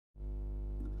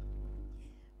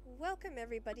Welcome,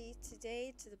 everybody,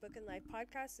 today to the Book and Life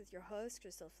podcast with your host,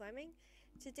 Crystal Fleming.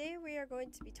 Today, we are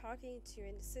going to be talking to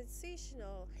a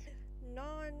sensational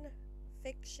non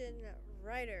fiction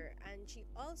writer, and she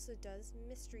also does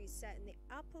mysteries set in the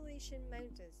Appalachian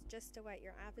Mountains. Just to whet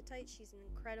your appetite, she's an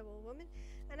incredible woman,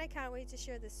 and I can't wait to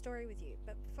share this story with you.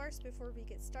 But first, before we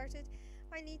get started,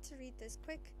 I need to read this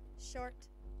quick, short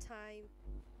time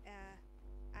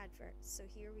advert. So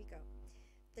here we go.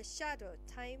 The Shadow,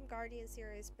 Time Guardian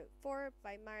Series, Book 4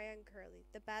 by Marianne Curley.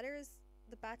 The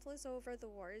battle is over, the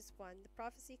war is won, the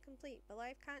prophecy complete, but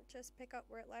life can't just pick up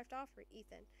where it left off for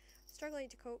Ethan. Struggling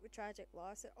to cope with tragic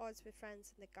loss, at odds with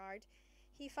friends in the guard,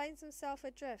 he finds himself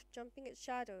adrift, jumping at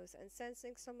shadows and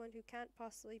sensing someone who can't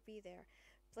possibly be there.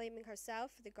 Blaming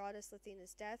herself for the goddess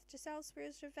Athena's death, Giselle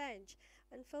swears revenge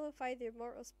and vilify the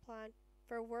immortals' plan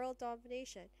for world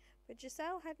domination. But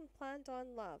Giselle hadn't planned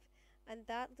on love, and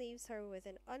that leaves her with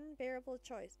an unbearable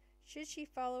choice. Should she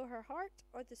follow her heart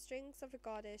or the strings of a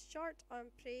goddess short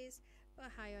on praise but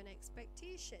high on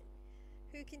expectation,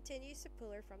 who continues to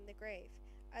pull her from the grave?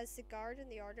 As the guard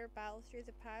and the order battle through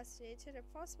the past and into the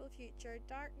possible future,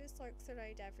 darkness lurks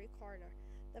around every corner.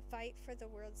 The fight for the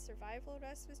world's survival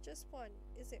rests with just one.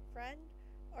 Is it friend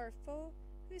or foe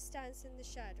who stands in the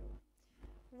shadow?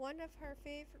 One of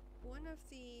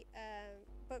the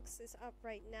books is up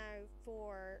right now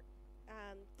for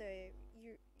the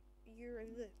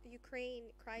Ukraine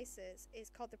crisis is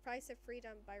called The Price of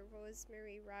Freedom by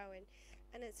Rosemary Rowan,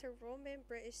 and it's her Roman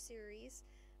British series.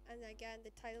 And again,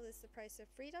 the title is The Price of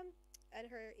Freedom, and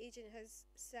her agent has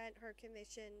sent her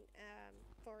commission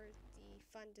for the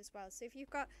fund as well. So if you've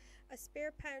got a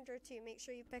spare pound or two, make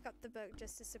sure you pick up the book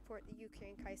just to support the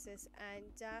Ukraine crisis.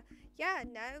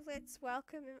 And now let's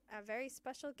welcome a very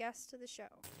special guest to the show.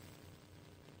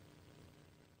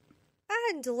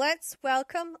 And let's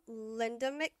welcome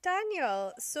Lynda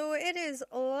McDonald. So it is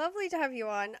lovely to have you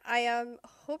on. I am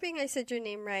hoping I said your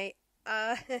name right.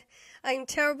 I'm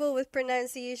terrible with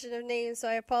pronunciation of names, so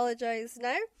I apologize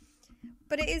now.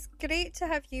 But it is great to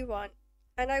have you on.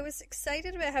 And I was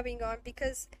excited about having you on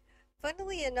because,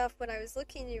 funnily enough, when I was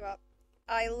looking you up,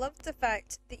 I loved the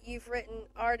fact that you've written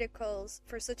articles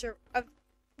for such a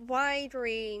wide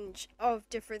range of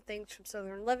different things, from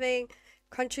Southern living,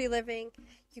 country living.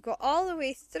 You go all the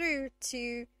way through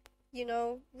to,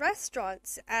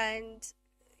 restaurants and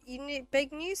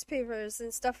big newspapers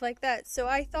and stuff like that. So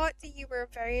I thought that you were a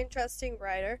very interesting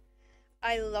writer.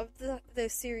 I love the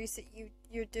series that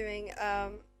you're doing.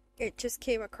 It just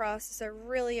came across as a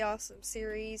really awesome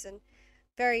series and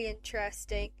very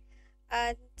interesting.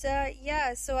 And so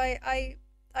I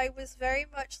was very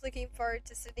much looking forward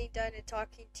to sitting down and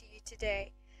talking to you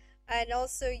today. And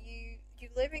also you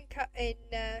live in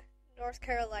North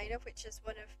Carolina, which is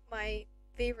one of my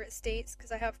favorite states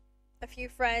because I have a few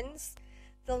friends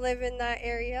that live in that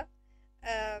area.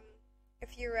 A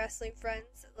few wrestling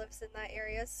friends that lives in that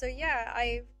area. So yeah,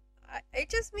 it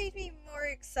just made me more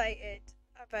excited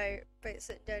about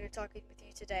sitting down and talking with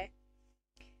you today.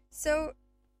 So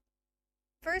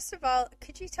first of all,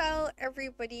 could you tell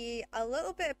everybody a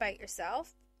little bit about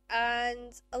yourself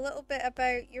and a little bit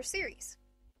about your series?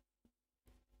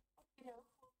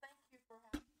 Thank you for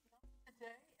having me on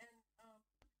today. And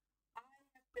I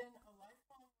have been a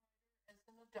lifelong writer as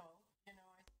an adult.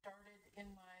 I started in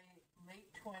my late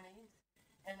 20s,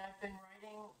 and I've been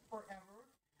writing forever.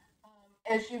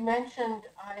 As you mentioned,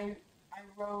 I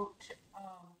wrote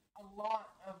a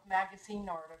lot of magazine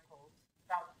articles.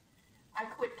 I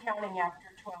quit counting after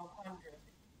 1200.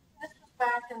 This was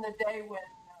back in the day when,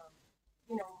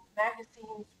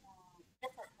 magazines were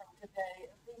different from today,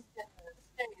 at least in the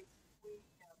States.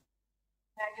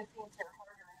 Magazines are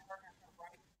harder and harder to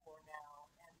write for now,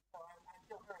 and so I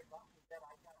feel very lucky that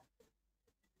I got to do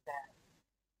that.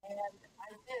 And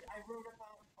I wrote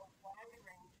about a wide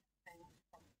range of things,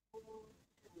 from food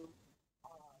to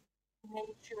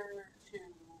nature to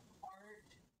art.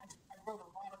 I wrote a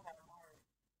lot about art.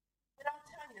 But I'll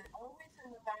tell you, always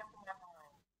in the back of my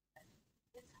mind,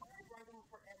 it's hard writing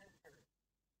for editors.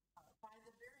 By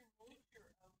the very nature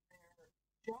of their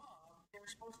job, they're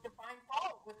supposed to find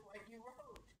fault with what you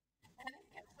wrote. And it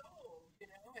gets old,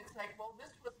 It's like, well,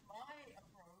 this was my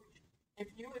approach.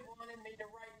 If you had wanted me to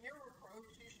write your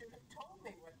approach, you should have told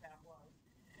me what that was.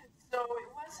 So it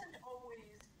wasn't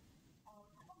always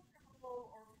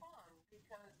comfortable or fun,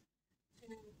 because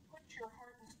to put your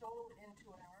heart and soul into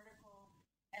an article,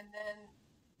 and then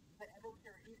the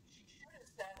editor, she should have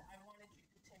said, I wanted you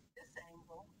to take this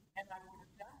angle, and I would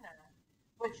have done that.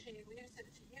 But she leaves it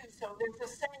to you. So there's a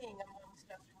saying amongst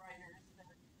us writers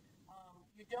that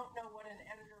you don't know what an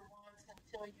editor wants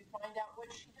until you find out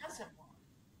what she doesn't want.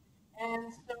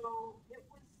 And so it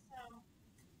was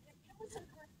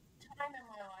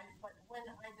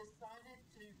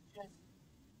just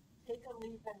take a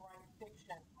leap and write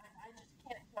fiction. I just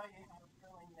can't tell you how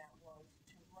thrilling that was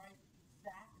to write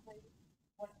exactly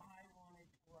what I wanted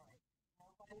to write.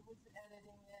 Nobody was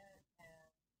editing it,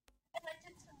 and I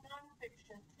did some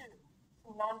nonfiction too,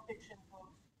 some nonfiction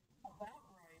books about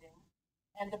writing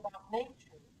and about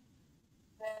nature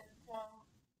that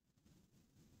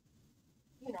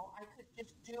I could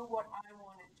just do what I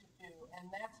wanted to do, and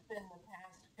that's been the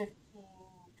past 15,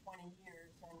 20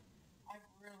 years, and I've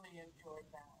really enjoyed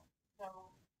that. So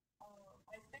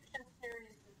my fiction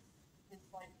series is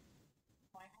like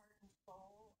my heart and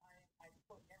soul. I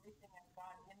put everything I've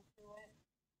got into it.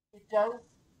 It does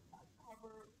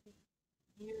cover the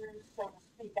years, so to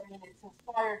speak. I mean, it's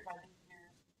inspired by the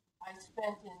years I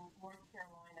spent in North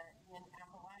Carolina in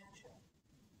Appalachia,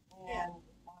 Yeah. and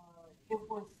it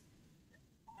was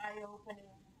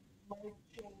eye-opening,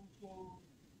 life-changing,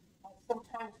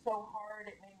 sometimes so hard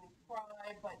it made me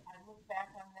cry, but I look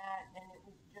back on that and it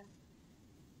was just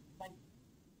like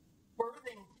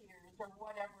birthing tears or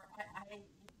whatever.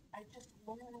 I just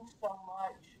learned so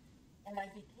much and I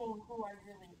became who I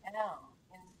really am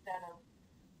instead of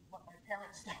what my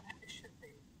parents thought I should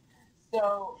be.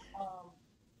 So,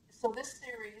 so this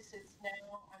series, it's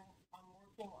now, I'm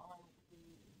working on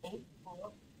the eighth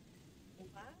book.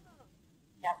 Wow.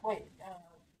 Yeah, wait,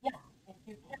 yeah, if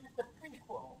you count the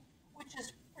prequel, which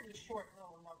is pretty short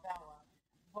little novella,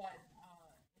 but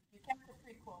if you count the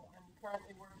prequel, I'm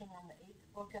currently working on the eighth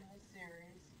book in the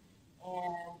series,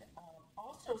 and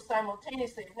also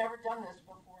simultaneously, I've never done this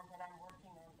before, but I'm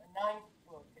working on the ninth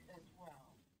book as well.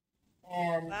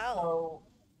 And Wow. so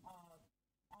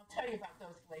I'll tell you about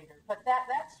those later. But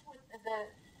that's what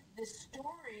the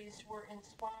stories were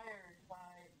inspired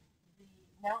by the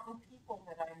mountain people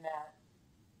that I met.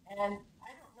 And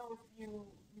I don't know if you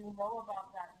know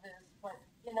about this, but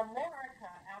in America,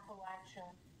 Appalachia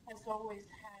has always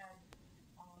had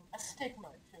a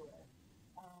stigma to it.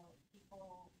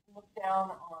 People look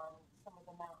down on some of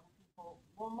the mountain people.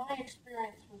 Well, my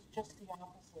experience was just the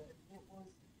opposite. It was,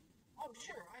 oh,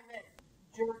 sure, I met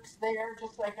jerks there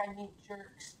just like I meet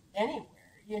jerks anywhere.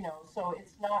 So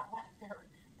it's not like they're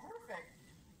perfect,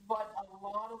 but a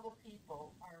lot of the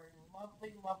people are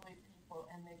lovely, lovely people,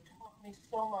 and they taught me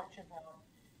so much about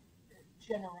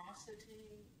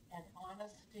generosity and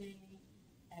honesty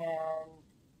and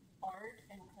art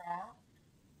and craft.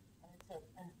 It's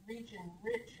a region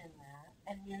rich in that,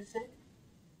 and music.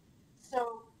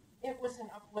 So it was an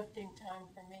uplifting time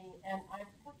for me, and I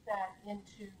put that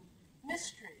into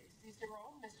mysteries. These are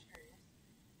all mysteries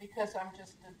because I'm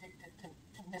just addicted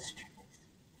to mysteries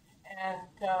and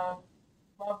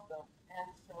love them.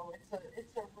 And so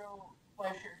it's a real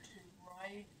pleasure to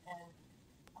write and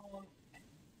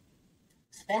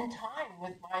spend time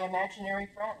with my imaginary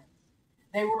friends.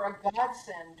 They were a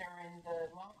godsend during the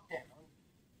lockdown,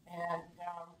 and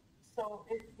so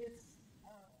it's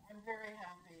I'm very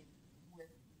happy with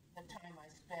the time I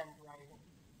spend writing.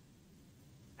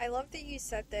 I love that you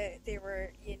said that they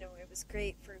were, it was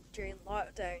great for during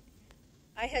lockdown.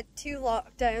 I had two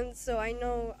lockdowns, so I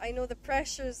know the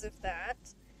pressures of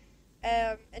that.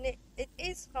 And it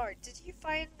is hard. Did you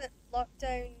find that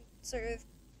lockdown sort of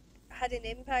had an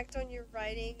impact on your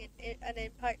writing and an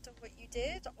impact on what you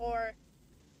did, or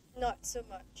not so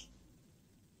much?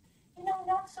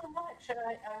 Not so much.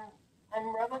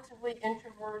 I'm relatively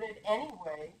introverted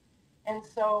anyway, and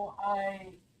so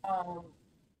I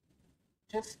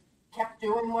just kept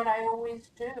doing what I always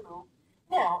do.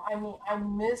 Now, I mean, I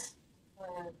miss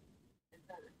the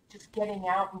just getting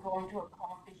out and going to a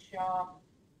coffee shop.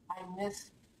 I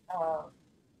miss, uh,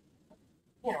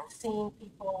 seeing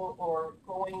people or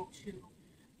going to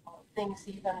things,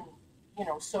 even,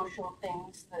 social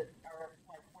things that are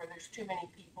like where there's too many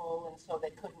people and so they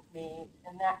couldn't meet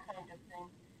and that kind of thing.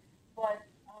 But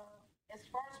as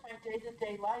far as my day to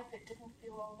day life, it didn't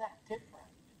feel all that different.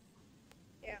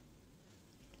 Yeah.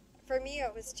 For me,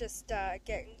 it was just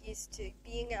getting used to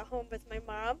being at home with my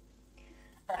mom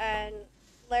and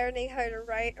learning how to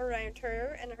write around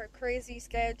her and her crazy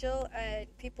schedule and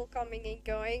people coming and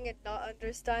going and not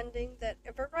understanding that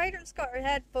if a writer's got her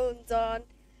headphones on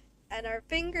and her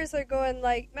fingers are going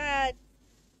like mad,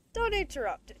 don't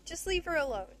interrupt it. Just leave her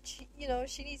alone. She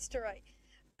needs to write.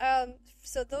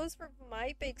 So those were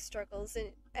my big struggles,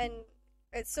 and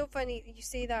it's so funny that you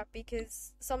say that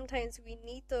because sometimes we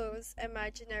need those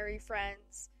imaginary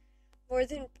friends more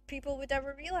than people would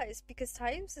ever realize because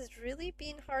times has really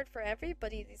been hard for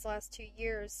everybody these last 2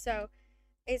 years. So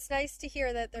it's nice to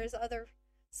hear that there's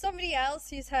somebody else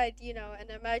who's had, an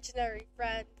imaginary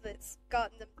friend that's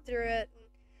gotten them through it.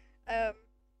 And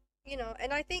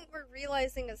and I think we're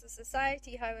realizing as a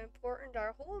society how important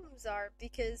our homes are,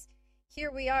 because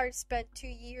here we are, spent 2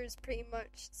 years pretty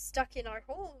much stuck in our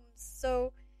homes.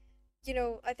 So,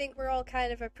 I think we're all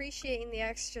kind of appreciating the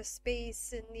extra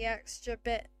space and the extra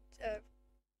bit of,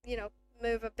 you know,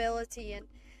 movability,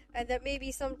 and that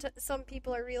maybe some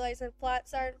people are realizing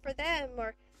flats aren't for them,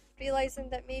 or realizing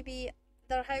that maybe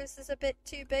their house is a bit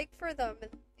too big for them,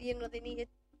 and they need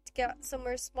to get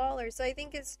somewhere smaller. So I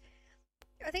think it's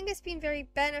been very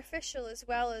beneficial, as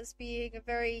well as being a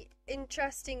very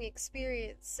interesting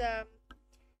experience.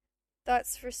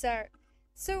 That's for certain.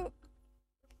 So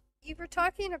you were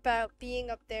talking about being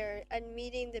up there and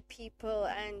meeting the people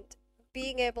and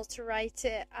being able to write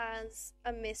it as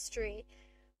a mystery.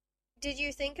 Did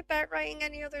you think about writing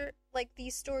any other, like,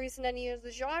 these stories in any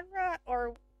other genre,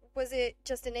 or was it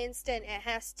just an instant, it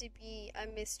has to be a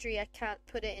mystery, I can't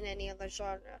put it in any other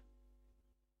genre?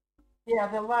 Yeah,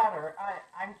 the latter.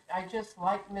 I just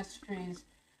like mysteries.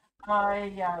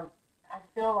 I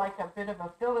feel like a bit of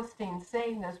a Philistine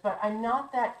saying this, but I'm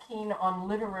not that keen on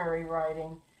literary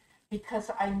writing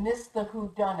because I miss the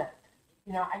whodunit.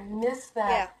 I miss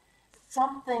Yeah, that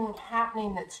something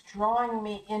happening that's drawing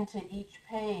me into each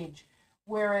page.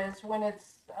 Whereas when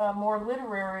it's more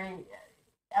literary,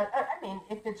 I mean,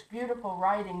 if it's beautiful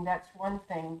writing, that's one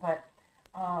thing, but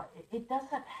it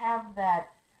doesn't have that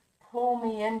pull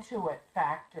me into it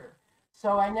factor.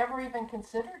 So I never even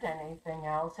considered anything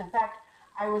else. In fact,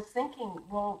 I was thinking,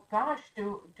 well, gosh,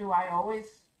 do I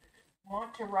always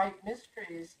want to write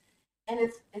mysteries? And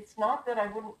it's not that I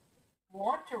wouldn't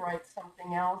want to write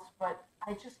something else, but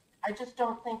I just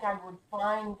don't think I would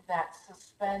find that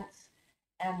suspense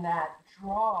and that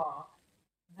draw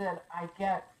that I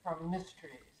get from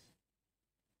mysteries.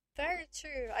 very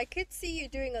true. I could see you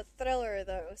doing a thriller,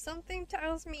 though. Something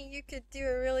tells me you could do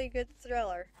a really good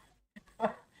thriller.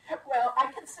 Well,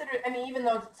 I mean, even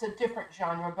though it's a different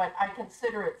genre, but I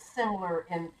consider it similar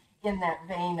in that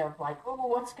vein of like, oh,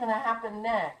 what's going to happen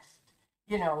next?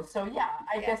 So yeah,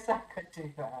 I Yeah. guess I could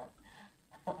do that.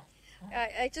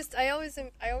 I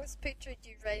always pictured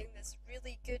you writing this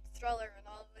really good thriller, and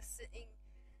all of us sitting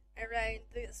around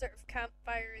the sort of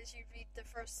campfire as you read the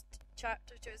first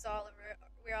chapter to us all, and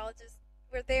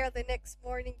we're there the next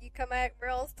morning. You come out, we're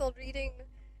all still reading,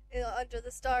 under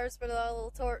the stars with our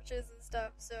little torches and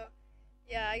stuff. So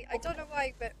yeah, I don't know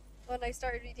why, but when I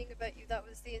started reading about you, that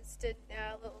was the instant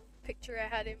little picture I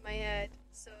had in my head.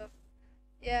 So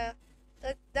yeah,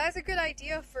 that's a good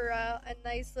idea for a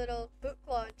nice little book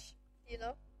launch. You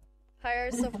know,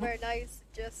 hire somewhere nice,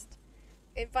 and just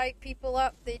invite people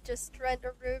up. They just rent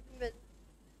a room, and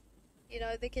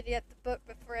they can get the book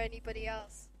before anybody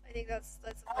else. I think that's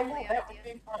a Oh yeah, lovely that would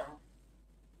idea. be fun.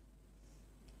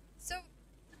 So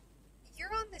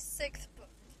you're on the sixth book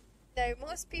now.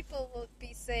 Most people will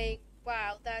be saying,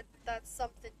 "Wow, that's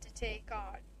something to take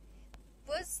on."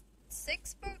 Was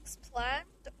 6 books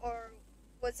planned, or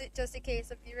was it just a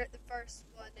case of you wrote the first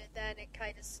one and then it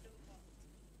kind of snowballed?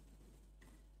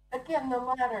 Again, the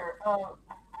latter.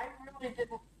 I really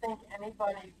didn't think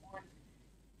anybody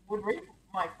would read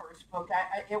my first book.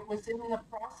 It was in the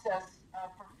process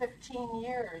for 15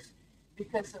 years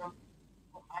because of,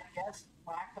 I guess,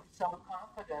 lack of self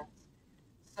confidence.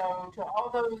 So, to all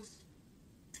those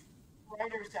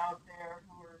writers out there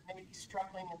who are maybe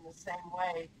struggling in the same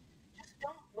way, just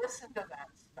don't listen to that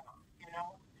stuff.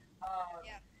 Uh,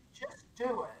 Yeah, just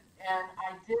do it. And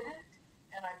I did it,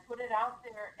 and I put it out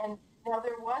there. And now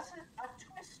there wasn't a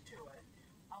twist to it.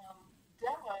 Um,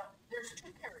 Della, there's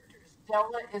two characters.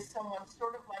 Della is someone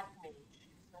sort of like me.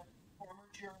 She's a former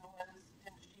journalist,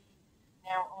 and she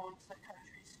now owns a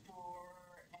country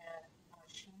store, and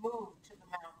she moved to the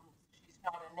mountains. She's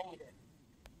not a native.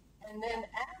 And then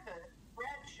Abbott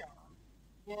Bradshaw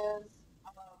is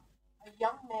a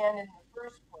young man in the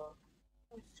first book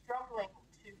who's struggling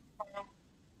to find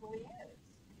who he is.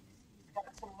 He's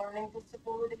got some learning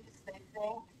disabilities, they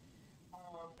think.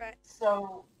 Um, right.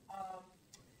 so, um,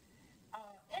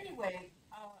 anyway,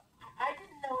 I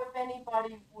didn't know if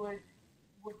anybody would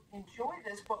enjoy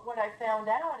this, but what I found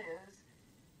out is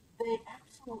they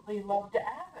absolutely loved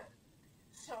Abbott.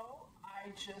 So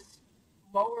I just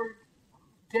lowered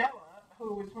Della,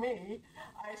 who was me.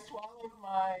 I swallowed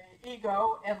my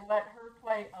ego and let her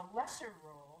play a lesser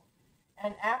role.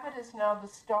 And Abbott is now the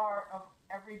star of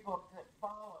every book that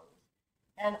follows.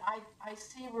 And I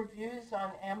see reviews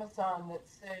on Amazon that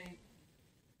say,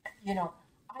 you know,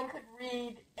 I could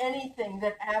read anything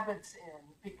that Abbott's in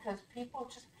because people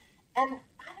just, and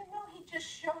I don't know, he just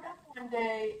showed up one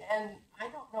day and I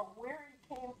don't know where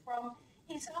he came from.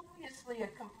 He's obviously a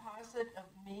composite of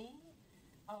me.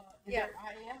 Yeah,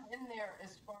 I am in there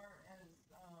as far as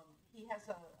has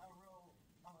a real,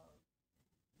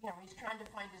 he's trying to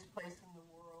find his place in the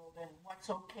world and what's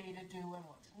okay to do and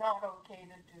what's not okay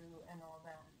to do and all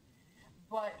that.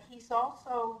 But he's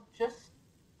also just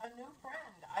a new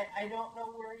friend. I don't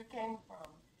know where he came from,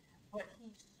 but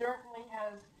he certainly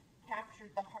has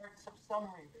captured the hearts of some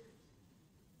readers.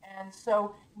 And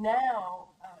so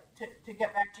now, to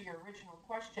get back to your original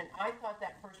question, I thought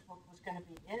that first book was going to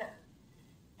be it.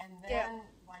 And then,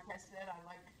 like I said, I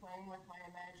liked playing with my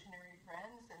imaginary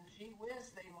friends, and gee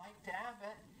whiz, they liked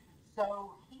Abbott.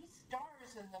 So he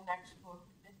stars in the next book.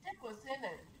 Dick was in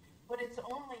it, but it's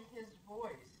only his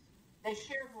voice. They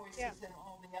share voices in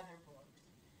all the other books,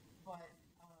 but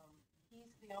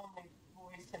he's the only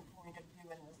voice and point of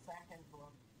view in the second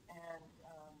book. And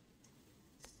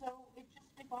so it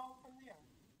just evolved from there.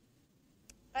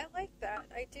 I like that.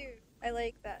 I do. I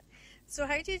like that. So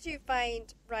how did you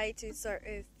find writing sort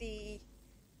of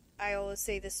I always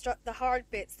say the hard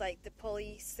bits, like the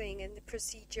policing and the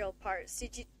procedural parts?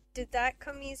 Did that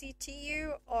come easy to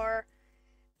you, or,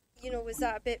 was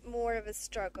that a bit more of a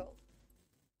struggle?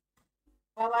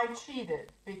 Well, I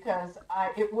cheated because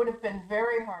it would have been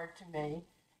very hard to me,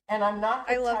 and I'm not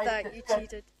the I love type that you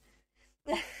cheated.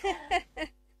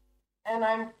 And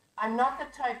I'm not the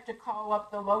type to call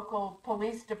up the local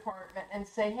police department and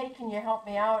say, hey, can you help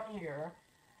me out here?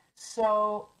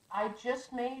 So I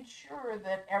just made sure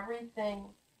that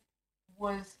everything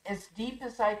was as deep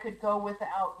as I could go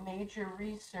without major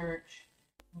research,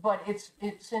 but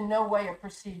it's in no way a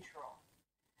procedural.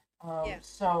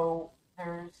 So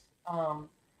there's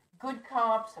good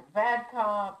cops and bad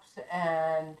cops,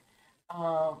 and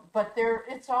but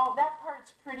that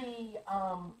part's pretty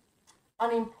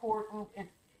unimportant.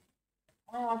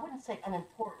 Well, I wouldn't say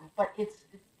unimportant, but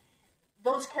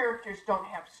those characters don't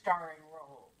have starring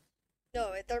roles.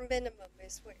 No, they're minimum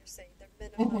is what you're saying. They're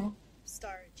minimum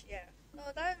starage, yeah. No,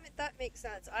 that makes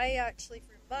sense. I actually,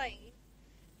 for mine,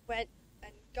 went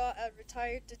and got a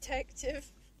retired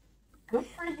detective. Good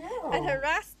for you. And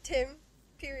harassed him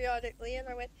periodically, and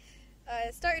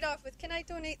I started off with, can I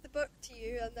donate the book to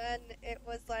you? And then it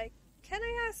was like, can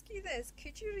I ask you this?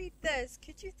 Could you read this?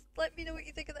 Could you let me know what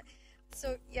you think of that?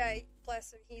 So, yeah,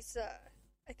 bless him.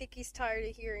 I think he's tired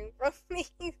of hearing from me.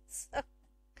 So.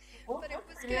 Well, But it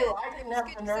was good. It was good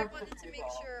because I wanted to make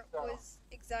sure it was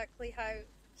exactly how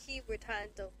he would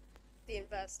handle the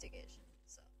investigation.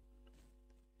 So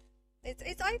I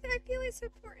feel it's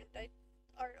important.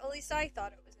 Or at least I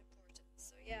thought it was important.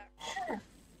 So yeah. Sure.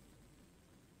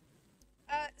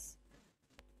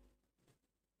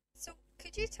 So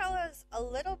could you tell us a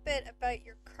little bit about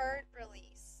your current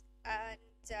release, and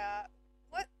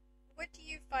what do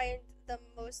you find the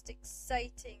most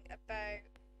exciting about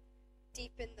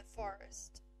Deep in the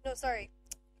Forest? No, sorry,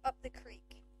 Up the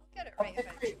Creek. I'll get it right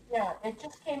eventually. Creek, yeah. It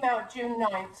just came out June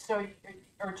 9th,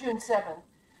 or June 7th,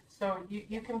 so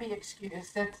you can be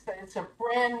excused. It's a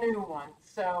brand new one.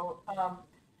 So,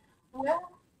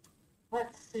 well,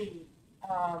 let's see.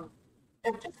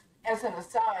 Just as an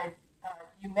aside,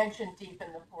 you mentioned Deep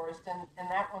in the Forest, and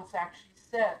that one's actually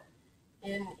set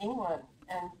in England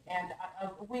and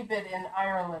a wee bit in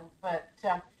Ireland, but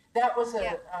that was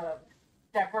a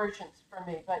divergence for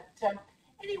me. But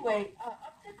anyway,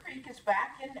 Up the Creek is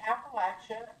back in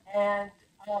Appalachia, and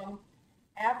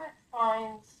Abbott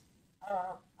finds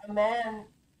a man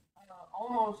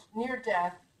almost near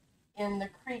death in the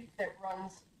creek that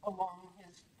runs along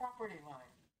his property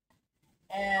line.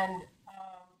 And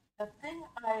the thing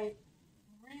I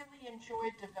really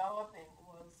enjoyed developing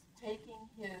was taking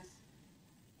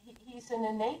he's an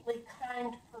innately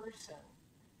kind person,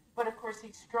 but of course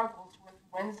he struggles with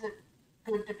when's it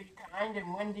good to be kind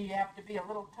and when do you have to be a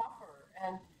little tougher.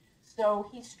 And so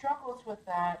he struggles with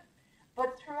that.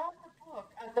 But throughout the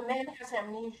book, the man has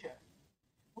amnesia,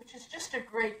 which is just a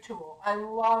great tool. I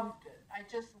loved it. I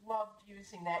just loved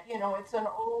using that. It's an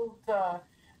old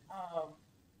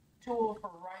tool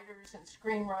for writers and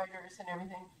screenwriters and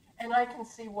everything. And I can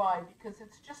see why, because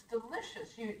it's just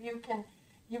delicious. You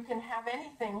can have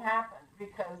anything happen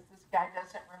because this guy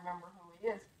doesn't remember who he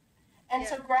is. And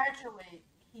so gradually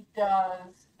he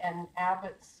does, and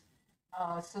Abbott's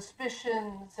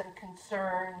suspicions and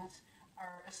concerns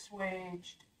are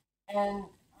assuaged. And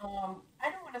I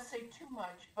don't want to say too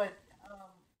much, but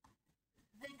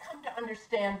they come to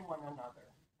understand one another.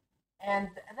 And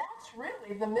that's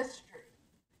really the mystery.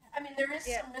 I mean, there is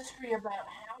some mystery about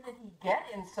how did he get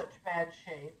in such bad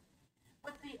shape,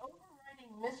 but the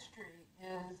overriding mystery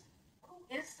is, who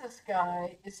is this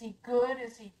guy? Is he good?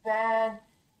 Is he bad?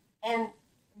 And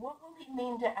what will he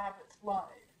mean to Abbott's life?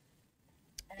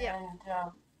 And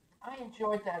I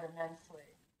enjoyed that immensely.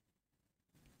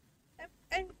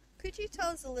 And could you tell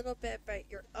us a little bit about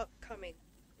your upcoming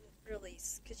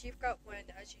release? Because you've got one,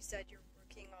 as you said, you're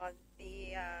working on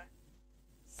the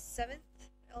 7th.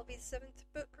 It'll be the 7th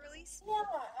book release. Yeah,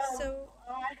 So,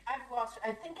 I've lost.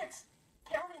 I think it's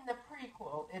counting the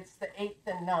prequel. It's the 8th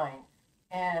and 9th,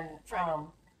 and right.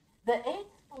 the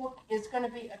 8th book is going to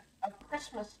be a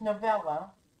Christmas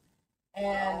novella,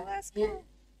 and Oh, that's cool.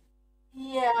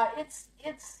 yeah, it's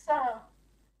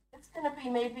going to be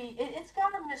maybe it's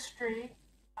got a mystery.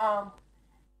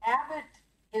 Abbott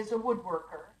is a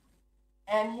woodworker,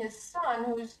 and his son,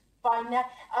 who's by now,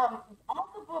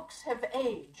 all the books have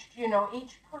aged. You know,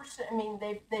 each person. I mean,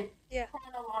 they Yeah.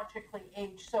 chronologically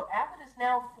aged. So Abbott is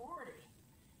now 40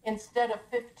 instead of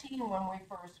 15 when we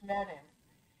first met him,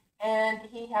 and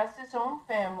he has his own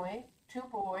family, 2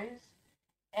 boys,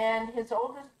 and his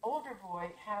older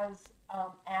boy has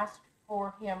asked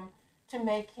for him to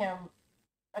make him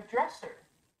a dresser,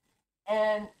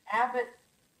 and Abbott,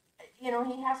 you know,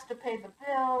 he has to pay the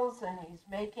bills and he's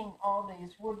making all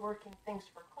these woodworking things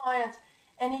for clients,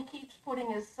 and he keeps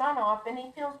putting his son off, and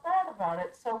he feels bad about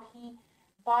it, so he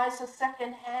buys a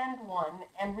second-hand one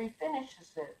and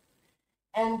refinishes it.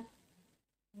 And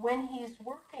when he's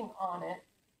working on it,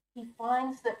 he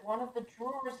finds that one of the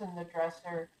drawers in the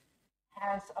dresser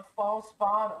has a false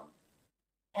bottom,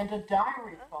 and a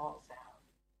diary falls out,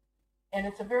 and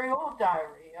it's a very old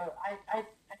diary. I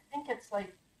think it's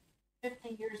like 50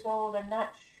 years old. I'm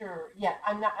not sure. Yeah,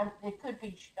 I'm not. It could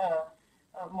be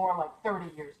more like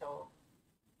 30 years old.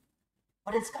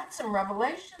 But it's got some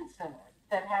revelations in it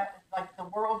that have, like, the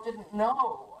world didn't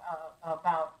know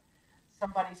about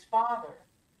somebody's father.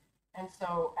 And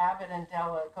so Abbott and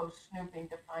Della go snooping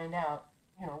to find out,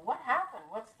 you know, what happened?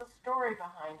 What's the story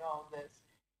behind all this?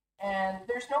 And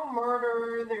there's no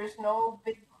murder, there's no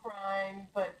big crime,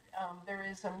 but there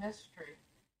is a mystery.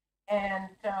 And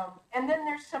then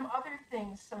there's some other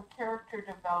things, some character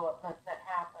development that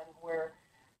happen where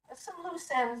some loose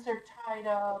ends are tied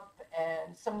up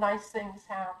and some nice things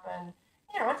happen.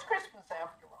 You know, it's Christmas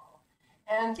after all.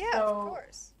 And Yeah, of so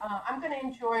course. I'm going to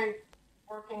enjoy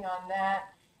working on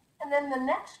that. And then the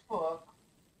next book,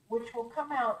 which will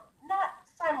come out not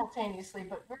simultaneously,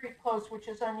 but very close, which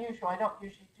is unusual. I don't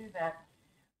usually do that.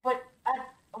 But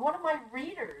one of my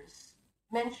readers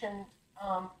mentioned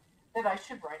that I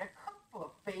should write a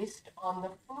cookbook based on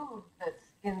the food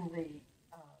that's in the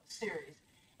series.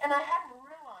 And I hadn't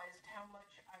realized how much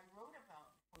I wrote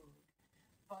about food.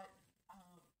 But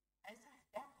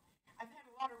I've had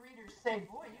a lot of readers say,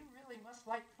 boy, you really must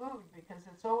like food because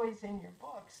it's always in your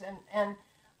books. And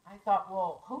I thought,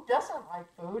 well, who doesn't like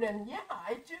food? And yeah,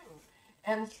 I do.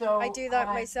 And I so do that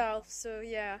myself, so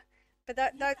yeah. But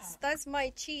yeah. that's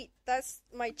my cheat. That's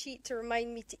my cheat to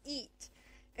remind me to eat.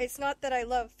 It's not that I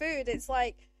love food. It's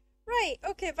like, right,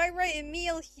 okay, if I write a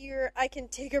meal here, I can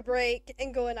take a break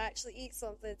and go and actually eat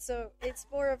something. So it's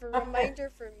more of a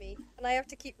reminder for me. And I have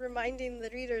to keep reminding the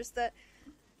readers that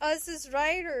us as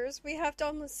writers, we have to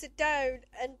almost sit down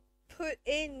and put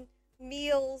in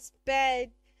meals,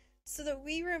 bed, so that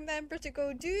we remember to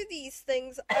go do these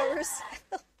things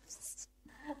ourselves.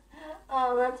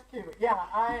 Oh, that's cute. Yeah,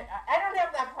 I don't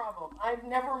have that problem. I've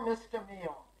never missed a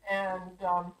meal, and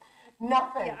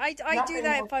nothing. Yeah, I do Nothing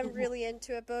that will if I'm keep me. really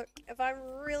into a book. If I'm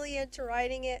really into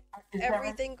writing it, Is that right?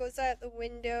 everything goes out the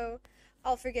window.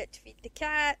 I'll forget to feed the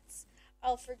cats.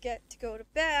 I'll forget to go to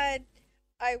bed.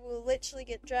 I will literally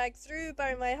get dragged through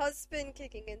by my husband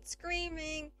kicking and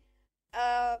screaming.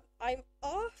 I'm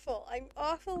awful. I'm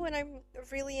awful when I'm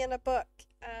really in a book.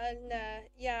 And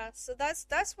yeah, so that's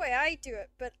why I do it.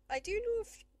 But I do know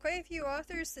quite a few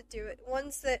authors that do it.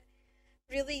 Ones that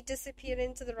really disappear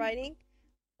into the writing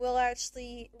will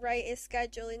actually write a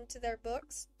schedule into their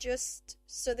books just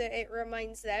so that it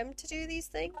reminds them to do these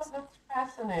Oh, things. that's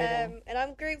fascinating. And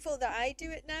I'm grateful that I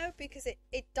do it now because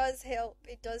it does help.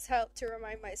 It does help to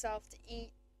remind myself to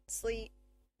eat, sleep,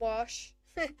 wash,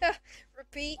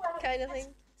 repeat Well, kind of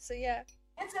thing. So yeah.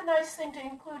 it's a nice thing to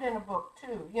include in a book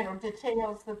too. You know,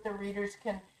 details that the readers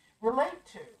can relate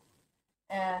to.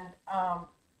 And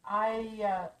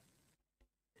I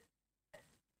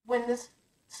when this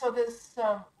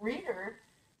reader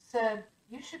said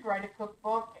you should write a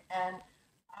cookbook, and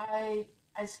I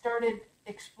started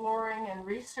exploring and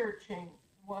researching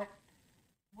what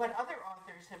other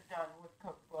authors have done with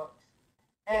cookbooks,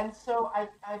 Yeah. and so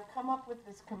I've come up with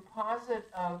this composite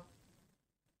of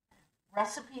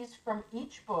recipes from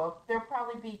each book. There'll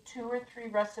probably be 2 or 3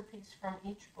 recipes from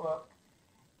each book,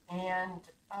 and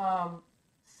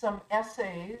some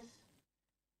essays,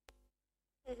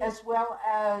 Mhm. as well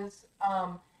as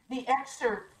the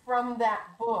excerpt from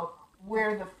that book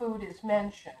where the food is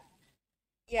mentioned.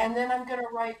 Yeah. And then I'm going to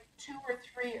write 2 or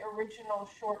 3 original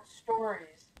short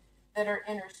stories that are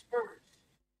interspersed.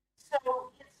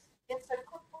 So it's a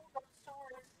cookbook of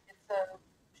sorts. It's a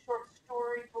short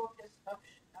story book of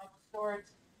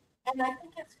sorts, and I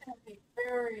think it's going to be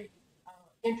very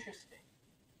interesting.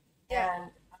 Yeah.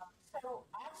 And so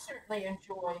I certainly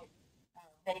enjoy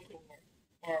making it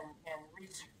and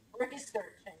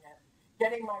researching it,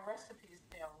 getting my recipes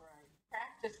down right,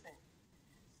 practicing.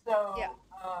 Yeah.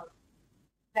 So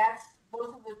that's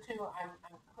those are the two I'm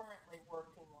currently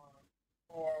working on,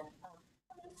 and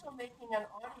I'm also making an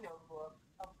audio book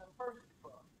of the first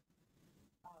book.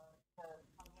 The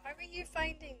How are you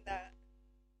finding that?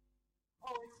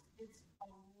 Oh, it's a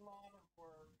lot of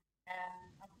work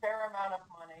and a fair amount of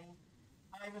money.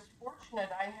 I was fortunate.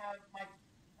 I have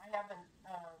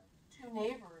two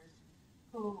neighbors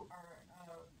who are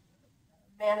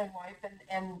man and wife,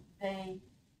 and they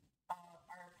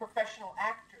are professional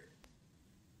actors.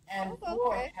 And Oh,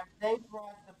 boy, okay. have they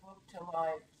brought the book to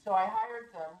life. So I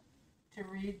hired them to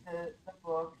read the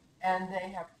book, and they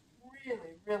have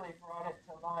really, really brought it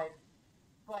to life.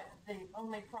 But the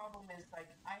only problem is, like,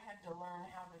 I had to learn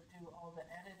how to do all the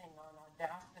editing on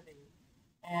Audacity.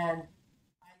 And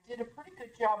I did a pretty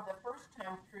good job the first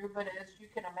time through, but as you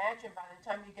can imagine, by the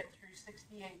time you get through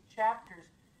 68 chapters,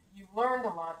 you've learned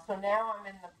a lot. So now I'm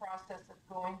in the process of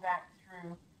going back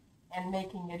through and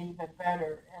making it even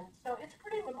better. And so it's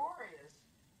pretty laborious.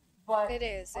 But oh It my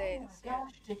is, yeah.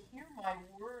 gosh, to hear my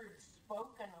words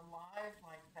spoken alive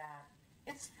like that,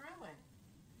 it's thrilling.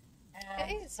 It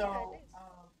And is, yeah, it so is.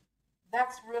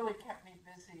 that's really kept me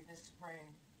busy this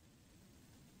spring.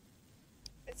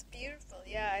 It's beautiful.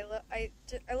 Yeah,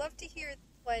 I love to hear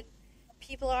when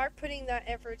people are putting that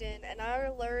effort in and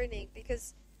are learning,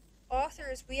 because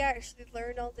authors, we actually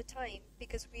learn all the time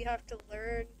because we have to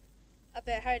learn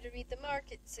about how to read the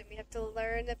markets, and we have to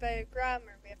learn about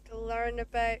grammar, we have to learn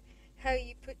about how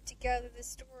you put together the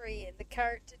story and the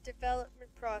character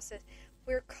development process.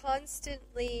 We're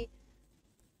constantly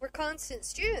we're constant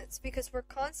students because we're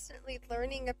constantly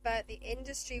learning about the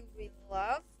industry we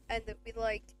love and that we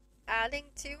like adding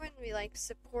to and we like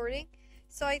supporting.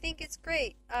 So I think it's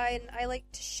great. And I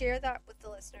like to share that with the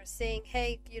listeners, saying,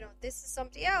 hey, this is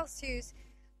somebody else who's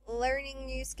learning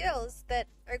new skills that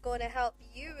are going to help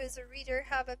you as a reader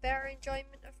have a better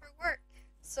enjoyment of her work.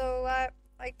 So I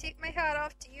take my hat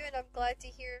off to you, and I'm glad to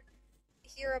hear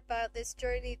about this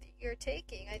journey that you're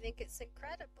taking. I think it's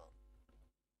incredible.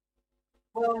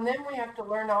 Well, and then we have to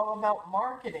learn all about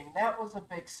marketing. That was a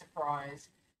big surprise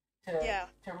Yeah,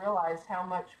 to realize how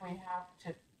much we have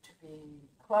to be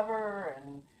clever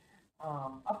and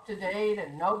up to date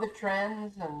and know the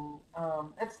trends. And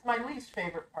it's my least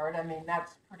favorite part. I mean,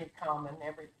 that's pretty common.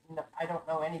 I don't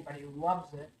know anybody who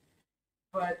loves it,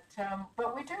 but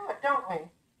we do it, don't we?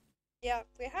 yeah,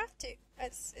 we have to.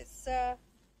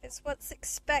 It's what's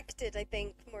expected, I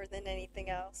think, more than anything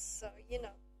else. So.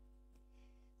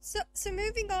 So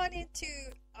moving on into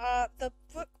the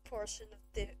book portion of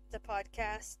the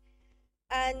podcast,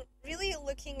 and really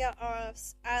looking at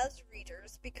us as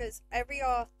readers, because every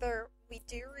author, we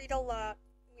do read a lot,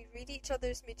 we read each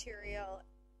other's material,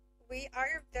 we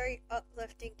are a very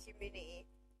uplifting community.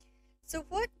 So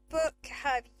what book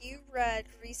have you read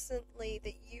recently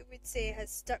that you would say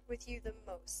has stuck with you the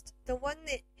most? The one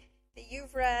that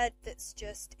you've read that's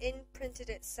just imprinted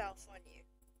itself on you?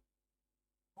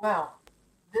 Well,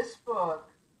 this book,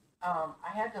 I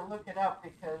had to look it up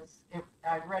because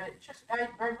I read it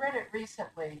I read it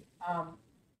recently.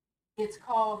 It's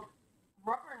called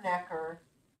Rubbernecker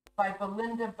by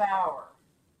Belinda Bauer,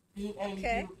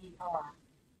 Okay. Bauer.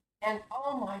 And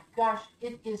oh my gosh,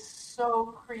 it is so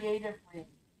creatively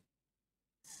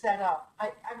set up.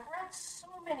 I've read so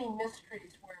many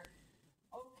mysteries where,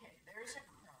 okay, there's a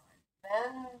crime,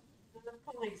 then the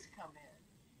police come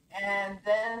in, and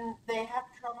then they have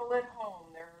trouble at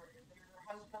home. Their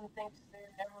husband thinks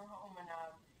they're never home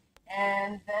enough,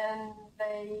 and then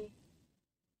they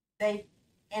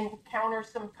encounter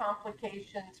some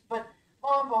complications, but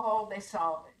lo and behold, they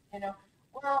solve it.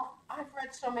 Well, I've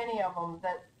read so many of them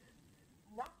that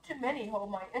not too many hold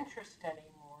my interest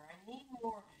anymore. I need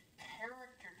more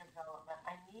character development.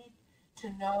 I need to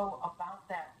know about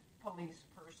that police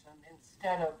person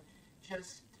instead of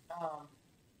just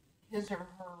his or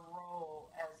her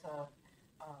role as a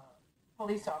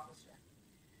police officer.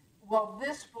 Well,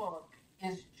 this book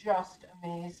is just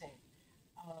amazing.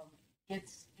 Um,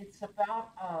 it's about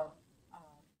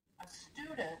a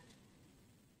student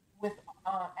with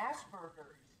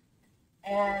Asperger's,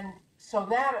 and so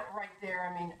that right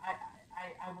there, I mean,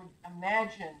 I would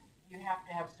imagine you have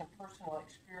to have some personal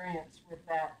experience with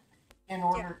that in Yeah.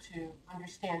 order to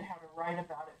understand how to write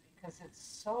about it because it's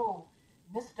so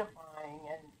mystifying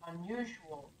and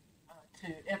unusual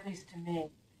at least to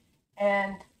me.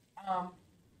 And um,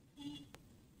 he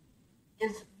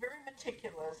is very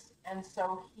meticulous, and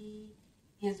so he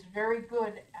is very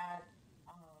good at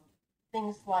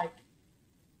things like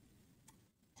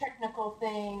technical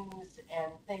things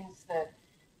and things that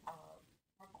uh,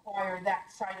 require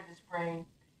that side of his brain.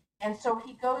 And so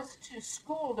he goes to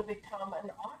school to become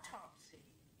an autopsy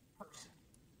person.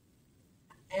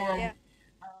 And Yeah.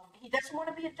 he doesn't want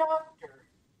to be a doctor.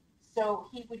 So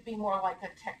he would be more like a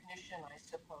technician, I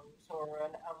suppose, or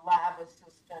a lab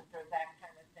assistant or that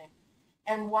kind of thing.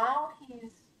 And while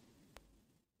he's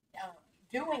uh,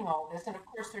 doing all this, and of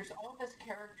course, there's all this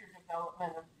character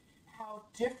development of how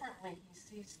differently he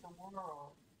sees the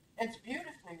world. And it's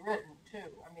beautifully written,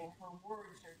 too. I mean, her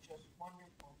words are just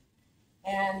wonderful.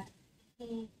 And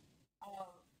he, uh,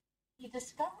 he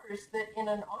discovers that in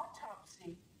an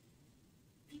autopsy,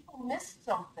 people missed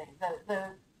something.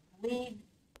 The lead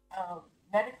uh,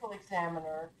 medical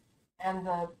examiner and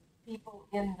the people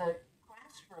in the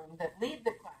classroom that lead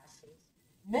the classes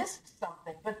missed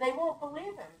something, but they won't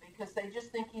believe him because they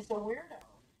just think he's a weirdo.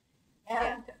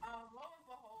 Yeah. And lo and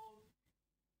behold,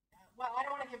 well, I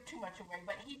don't want to give too much away,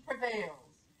 but he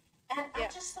prevails. And I Yeah.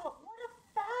 just thought, what a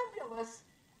fabulous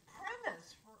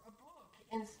premise for a book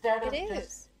instead It of just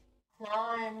is.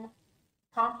 crime,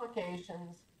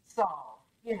 complications, solve,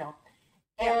 you know.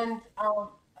 Yeah. And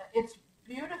it's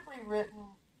beautifully written.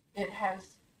 It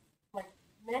has like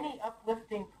many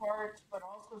uplifting parts, but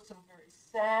also some very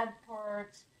sad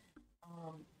parts.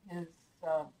 His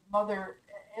mother,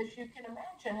 as you can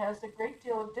imagine, has a great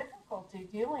deal of difficulty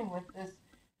dealing with this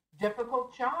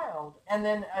difficult child, and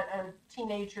then a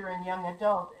teenager and young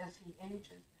adult as he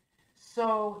ages.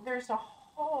 So there's a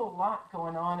whole lot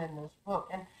going on in this book,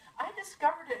 and I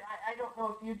discovered it. I don't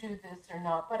know if you do this or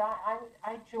not, but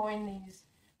I join these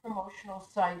promotional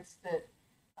sites that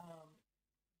um,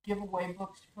 give away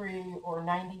books free or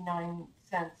 99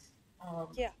 cents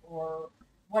Yeah. or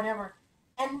whatever.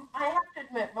 And I have to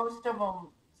admit, most of them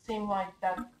seem like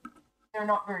that they're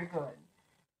not very good.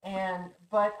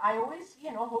 But I always,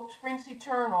 hope springs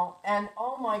eternal. And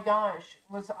oh my gosh,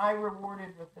 was I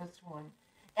rewarded with this one.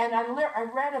 And I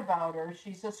read about her.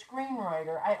 She's a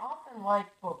screenwriter. I often like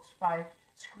books by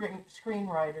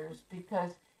screenwriters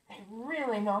because they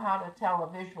really know how to tell a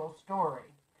visual story.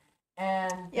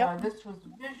 And Yep. this was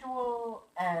visual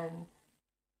and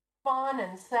fun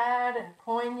and sad and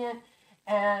poignant,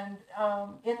 and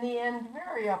in the end,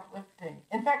 very uplifting.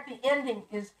 In fact, the ending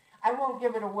is, I won't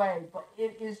give it away, but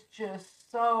it is just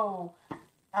so,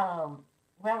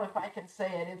 well, if I can say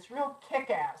it, it's real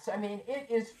kick-ass. I mean, it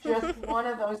is just one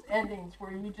of those endings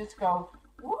where you just go,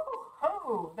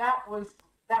 woo-hoo, that was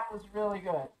really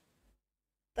good.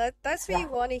 That's what So, you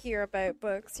want to hear about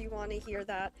books. You want to hear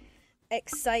that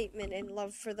excitement and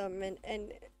love for them,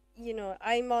 and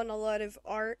I'm on a lot of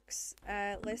ARCs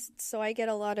lists, so I get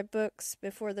a lot of books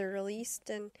before they're released,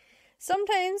 and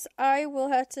sometimes I will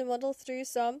have to muddle through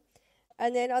some,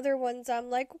 and then other ones I'm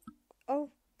like, oh,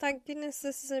 thank goodness,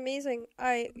 this is amazing.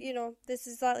 This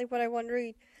is exactly what I want to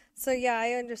read. So yeah,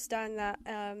 I understand that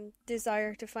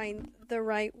desire to find the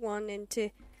right one and to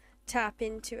tap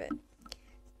into it.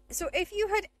 So if you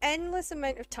had endless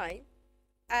amount of time,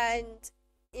 and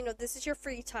this is your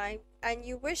free time, and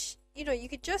you wish you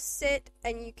could just sit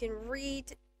and you can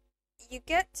read, you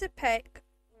get to pick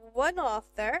one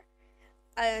author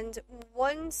and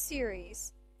one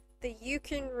series that you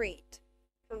can read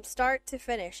from start to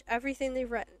finish, everything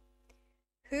they've written.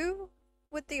 Who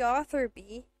would the author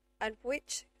be, and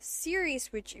which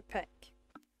series would you pick?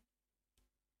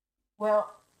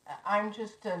 well, I'm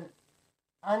just an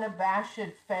unabashed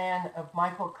fan of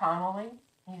Michael Connolly.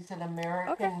 He's an Okay.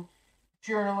 American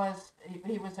journalist.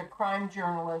 He was a crime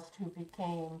journalist who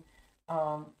became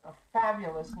a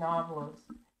fabulous novelist.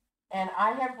 And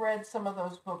I have read some of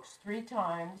those books 3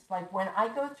 times. Like when I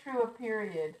go through a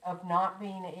period of not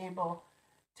being able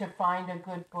to find a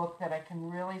good book that I can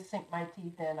really sink my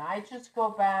teeth in, I just go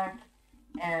back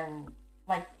and,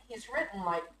 like, he's written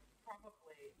like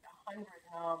probably 100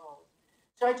 novels.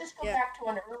 So I just go Yeah. back to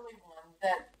an early one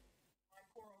that my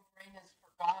poor old brain has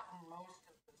forgotten most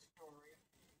of the story.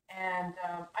 And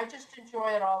I just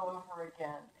enjoy it all over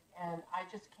again. And I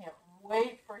just can't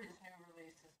wait for his new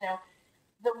releases. Now,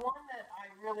 the one that I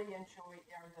really enjoy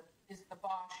is the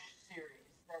Bosch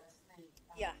series. That's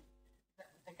Yeah.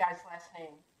 the guy's last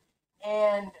name.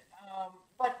 And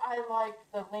but I like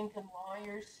the Lincoln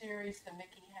Lawyer series, the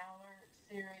Mickey Haller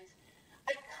series.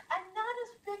 I, I'm not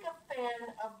as big a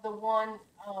fan of the one.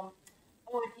 Oh,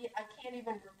 I can't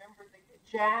even remember the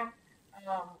Jack.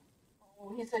 Um,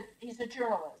 he's a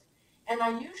journalist, and I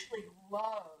usually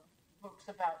love books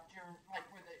about like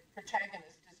where the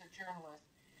protagonist is a journalist.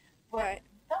 But Right.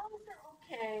 those are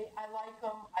okay. I like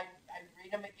them. I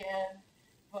read them again,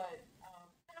 but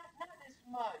not as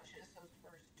much as those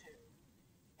first two.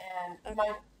 And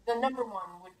Okay. the number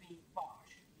one would be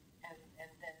Bosch, and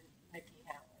then Mickey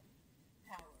Howard.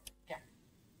 Howard, yeah.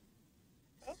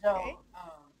 Okay. So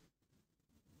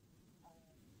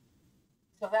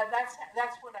so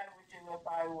that's what I would do if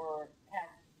I were had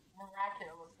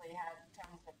miraculously had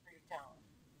tons of free time.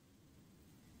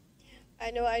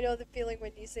 I know the feeling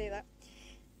when you say that.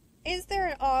 Is there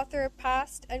an author,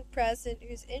 past and present,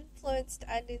 who's influenced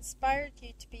and inspired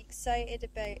you to be excited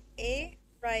about A,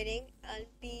 writing, and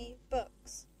B,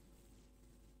 books?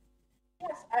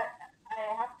 Yes,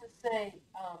 I have to say,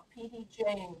 P.D.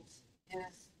 James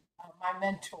is my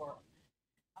mentor.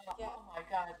 Yeah. Oh my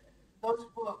God, those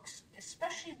books,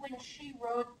 especially when she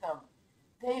wrote them,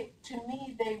 they to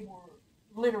me they were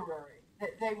literary.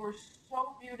 They were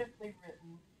so beautifully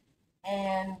written,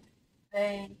 and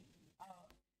they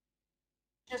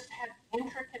just had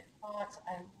intricate plots.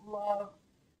 I love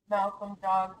Malcolm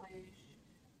Dalglish.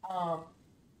 Um,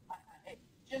 I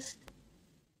just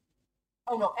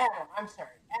oh no, Adam. I'm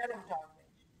sorry, Adam Dalglish.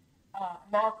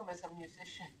 Malcolm is a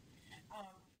musician. Um,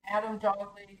 Adam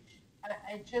Dalglish.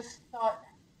 I just thought,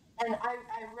 and I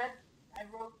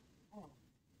wrote, hmm,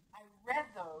 I read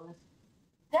those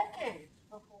decades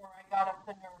before I got up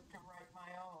the nerve to write my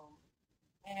own.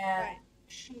 And Right.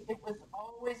 it was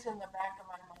always in the back of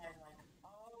my mind, like,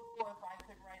 oh, if I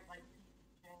could write like P.D.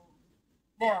 James.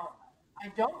 Now, I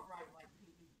don't write like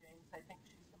P.D. James. I think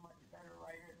she's a much better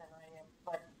writer than I am,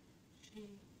 but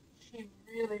she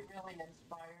really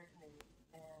inspired me,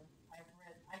 and I've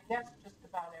read, I guess, just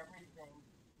about everything.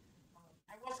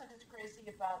 I wasn't as crazy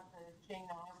about the Jane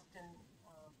Austen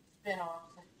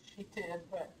spin-offs that she did,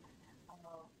 but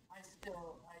I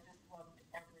just loved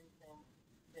everything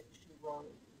that she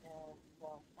wrote, and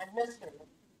I miss her.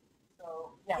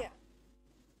 So yeah. Yeah.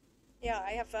 Yeah,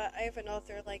 I have an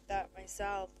author like that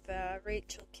myself,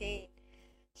 Rachel Kane.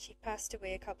 She passed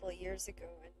away a couple of years ago,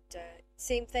 and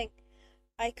same thing.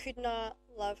 I could not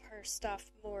love her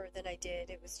stuff more than I did.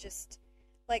 It was just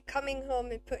like coming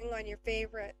home and putting on your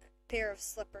favorite pair of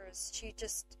slippers.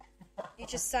 You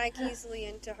just sank easily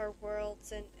into her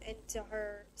worlds and into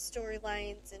her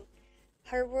storylines, and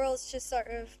her world's just sort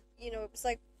of, it was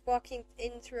like walking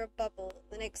in through a bubble.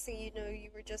 The next thing you know, you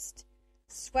were just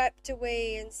swept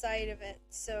away inside of it.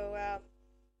 So,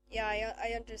 yeah,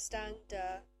 I understand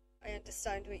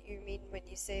what you mean when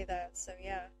you say that. So,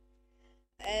 yeah.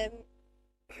 Um,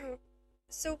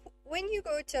 so when you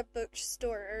go to a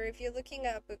bookstore, or if you're looking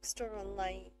at a bookstore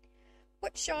online,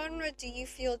 what genre do you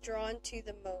feel drawn to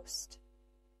the most?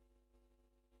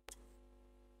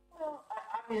 Well,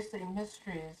 obviously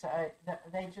mysteries.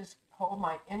 They just hold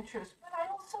my interest, but I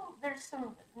also there's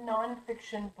some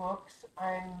nonfiction books.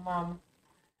 I'm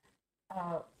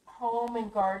home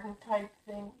and garden type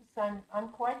things. I'm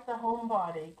quite the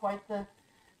homebody, quite the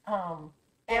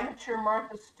Yeah, amateur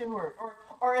Martha Stewart,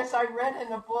 or as I read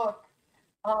in a book,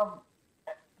 um,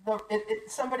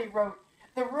 somebody wrote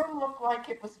the room looked like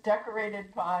it was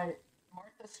decorated by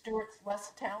Martha Stewart's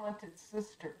less talented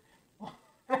sister.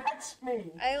 That's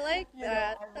me. I like You know,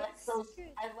 that. That's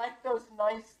good. I like those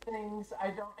nice things. I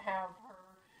don't have her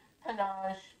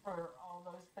panache for all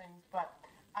those things, but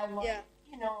I Yeah,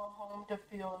 like, a home to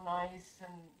feel nice,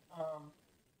 and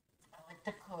I like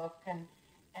to cook,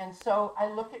 and so I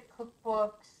look at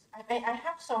cookbooks. I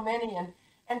have so many,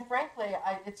 and frankly,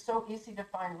 it's so easy to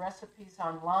find recipes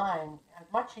online,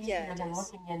 much yeah, easier it than is.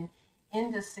 looking in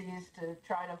indices to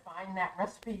try to find that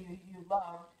recipe you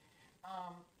love.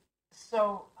 Um,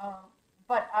 so,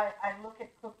 but I look at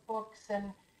cookbooks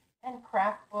and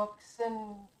craft books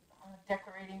and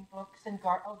decorating books and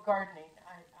gardening.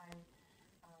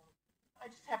 I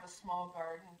just have a small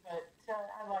garden, but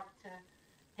I like to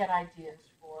get ideas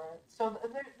for it. So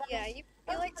Yeah, you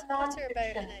those like are to the potter about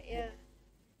nonfiction. in it. Yeah,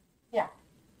 Yeah.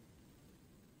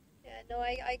 yeah. No,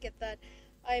 I get that.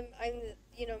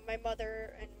 My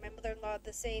mother and my mother-in-law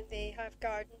the same. They have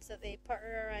gardens that they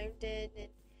putter around in, and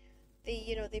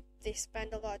they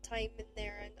spend a lot of time in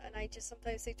there. And I just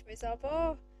sometimes think to myself,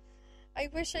 oh, I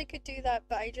wish I could do that,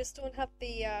 but I just don't have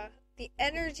the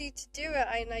energy to do it,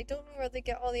 and I don't know where they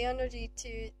get all the energy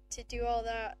to do all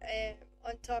that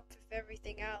on top of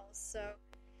everything else. So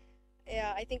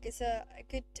yeah, I think it's a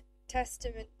good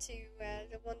testament to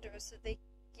the wonders that they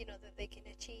can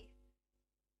achieve.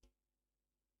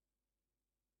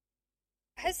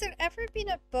 Has there ever been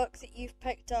a book that you've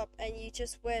picked up and you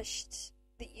just wished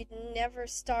that you'd never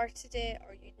started it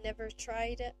or you'd never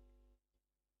tried it?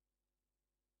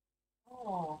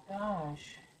 Oh,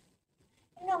 gosh.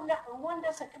 One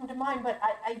doesn't come to mind, but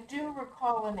I do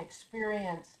recall an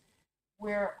experience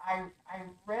where I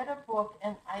read a book,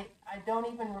 and I don't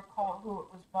even recall who it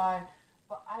was by,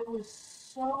 but I was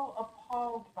so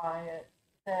appalled by it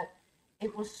that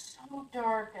it was so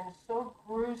dark and so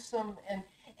gruesome, and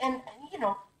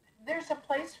there's a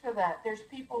place for that. There's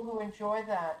people who enjoy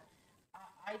that.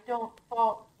 I don't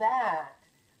fault that,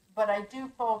 but I do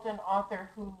fault an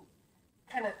author who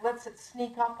kind of lets it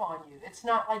sneak up on you. It's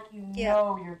not like Yeah,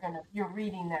 you're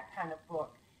reading that kind of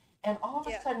book. And all of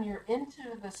a yeah, sudden you're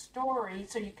into the story,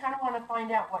 so you kind of want to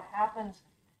find out what happens,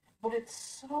 but it's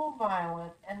so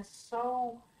violent and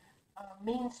so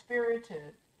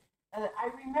mean-spirited.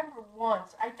 I remember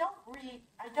once, I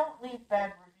don't leave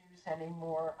bad reviews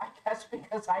anymore, I guess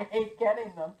because I hate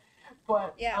getting them,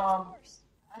 but yeah, of course.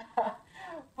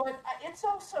 but it's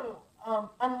also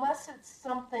unless it's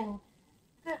something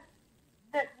that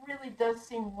that really does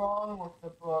seem wrong with the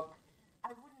book, I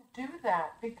wouldn't do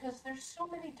that because there's so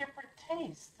many different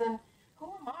tastes. And who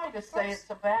am I to Of say course. it's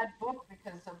a bad book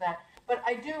because of that? But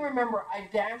I do remember I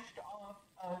dashed off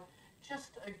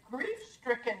just a grief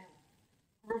stricken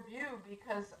review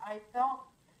because I felt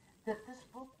that this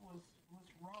book was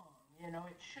wrong.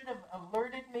 It should have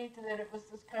alerted me to that it was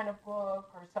this kind of book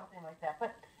or something like that.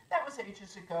 But that was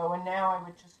ages ago, and now I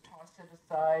would just toss it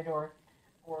aside or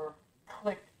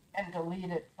click and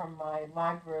delete it from my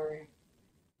library.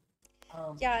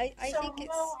 Um, Yeah, I so think no,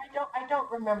 it's, I don't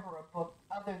remember a book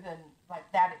other than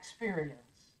like that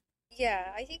experience.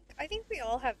 yeah, I think we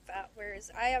all have that,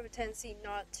 whereas I have a tendency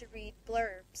not to read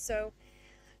blurbs. So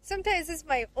sometimes it's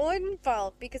my own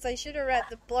fault because I should have read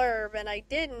the blurb and I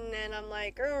didn't, and I'm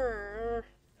like,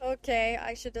 okay,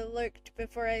 I should have looked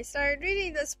before I started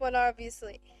reading this one,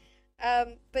 obviously.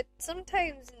 But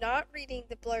sometimes not reading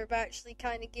the blurb actually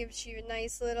kind of gives you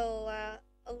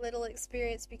a little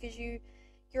experience because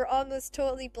you're almost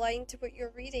totally blind to what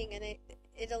you're reading, and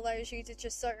it allows you to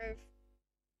just sort of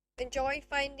enjoy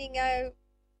finding out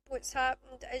what's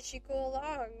happened as you go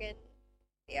along. And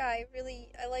yeah,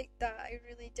 I liked that. I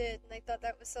really did, and I thought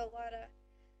that was a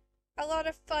lot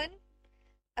of fun.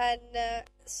 And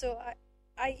so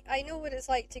I know what it's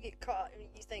like to get caught, and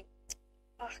you think,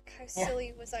 "Ah, how Yeah,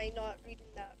 silly was I not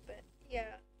reading that?" But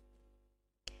yeah.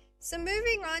 So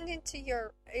moving on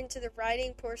into the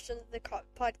writing portion of the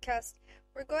podcast,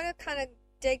 we're going to kind of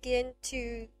dig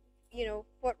into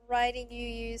what writing you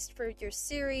used for your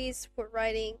series, what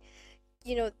writing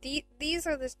these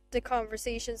are the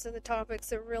conversations and the topics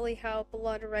that really help a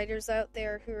lot of writers out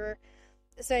there who are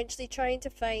essentially trying to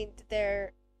find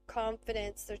their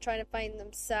confidence, they're trying to find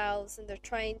themselves, and they're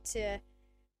trying to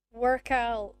work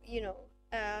out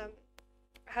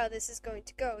how this is going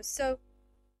to go. So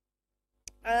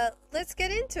let's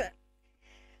get into it.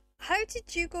 How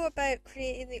did you go about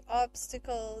creating the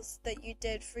obstacles that you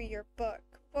did for your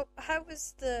book? How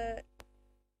was the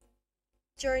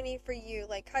journey for you?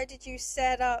 Like, how did you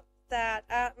set up that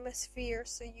atmosphere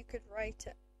so you could write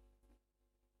it?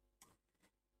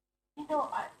 you know,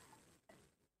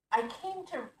 I came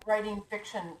to writing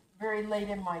fiction very late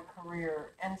in my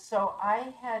career, and so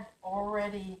I had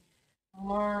already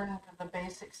learned the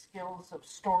basic skills of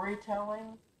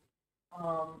storytelling.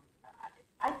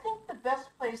 I think the best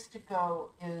place to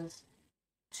go is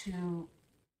to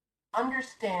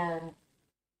understand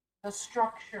the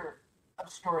structure of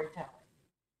storytelling.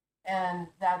 And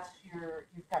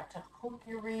you've got to hook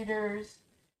your readers,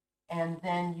 and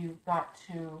then you've got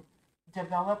to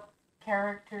develop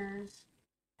characters,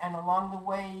 and along the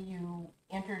way, you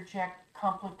interject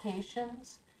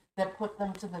complications that put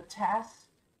them to the test,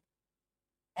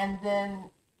 and then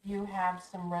you have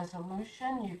some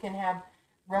resolution. You can have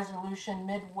resolution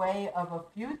midway of a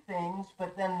few things,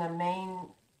 but then the main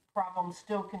problem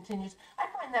still continues. I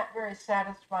find that very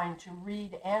satisfying to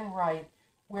read and write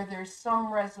where there's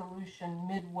some resolution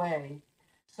midway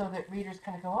so that readers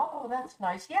kind of go, oh, that's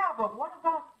nice. Yeah, but what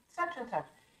about such and such?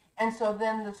 And so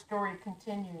then the story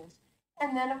continues.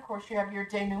 And then, of course, you have your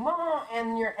denouement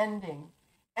and your ending.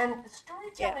 And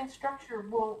Yeah, storytelling structure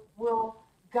will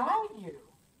guide you,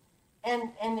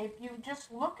 and if you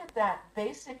just look at that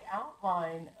basic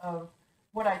outline of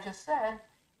what I just said,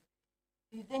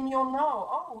 then you'll know,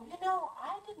 oh,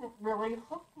 I didn't really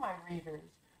hook my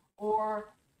readers.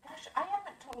 Or, gosh, I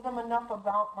haven't told them enough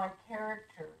about my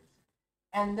characters.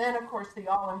 And then, of course, the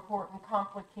all important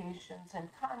complications and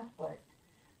conflict.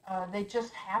 They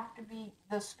just have to be,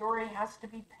 the story has to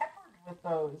be peppered with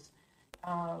those.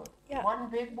 Uh, yeah, One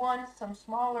big one, some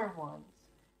smaller ones.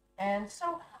 And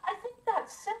so I think that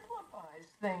simplifies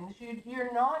things.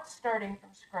 You're not starting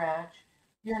from scratch.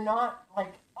 You're not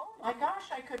like, oh my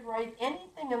gosh, I could write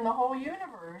anything in the whole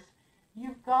universe.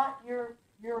 You've got your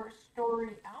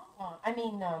story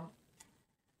outline. Well,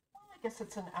 I guess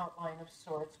it's an outline of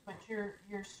sorts, but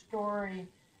your story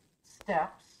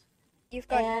steps. You've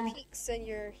got your And peaks and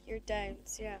your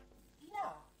downs, yeah.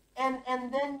 yeah,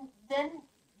 and then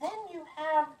you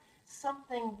have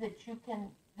something that you can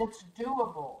that's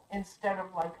doable instead of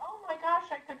like, oh my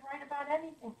gosh, I could write about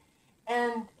anything,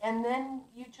 and then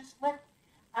you just let.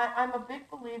 I'm a big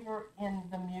believer in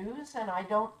the muse, and I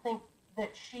don't think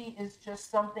that she is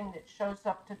just something that shows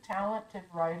up to talented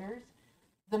writers.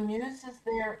 The muse is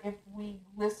there if we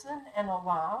listen and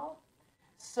allow.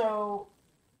 So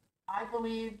I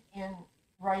believe in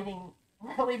writing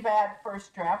really bad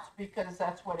first drafts because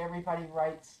that's what everybody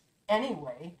writes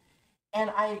anyway. And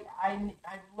I've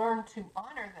learned to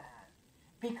honor that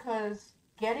because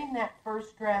getting that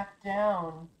first draft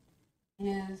down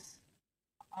is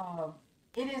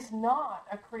it is not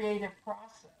a creative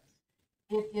process.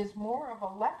 It is more of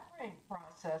a left brain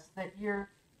process that you're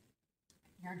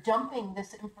dumping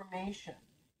this information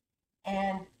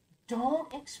and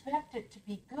don't expect it to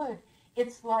be good.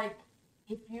 It's like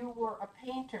if you were a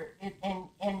painter and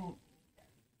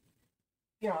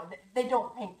you know, they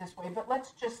don't paint this way, but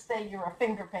let's just say you're a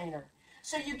finger painter.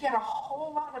 So you get a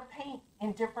whole lot of paint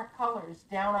in different colors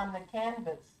down on the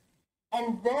canvas.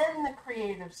 And then the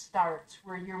creative starts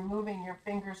where you're moving your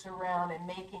fingers around and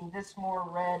making this more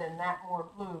red and that more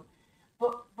blue.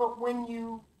 But when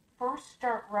you first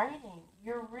start writing,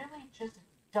 you're really just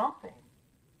dumping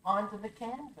onto the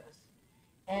canvas.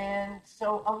 And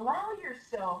so allow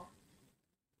yourself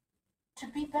to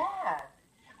be bad.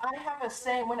 I have a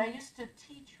saying, when I used to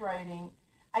teach writing,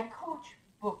 I coach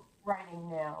book writing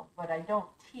now, but I don't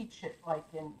teach it like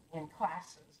in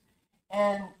classes.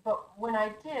 But when I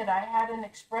did, I had an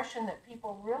expression that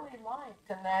people really liked,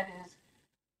 and that is,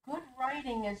 good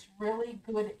writing is really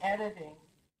good editing.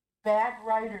 Bad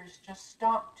writers just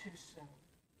stop too soon.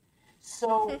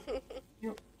 So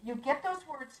you get those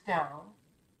words down,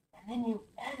 and then you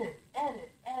edit.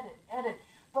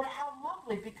 But how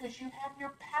lovely, because you have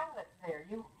your palette there.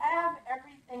 You have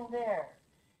everything there.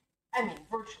 I mean,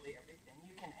 virtually everything.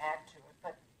 You can add to it,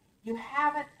 but you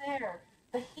have it there.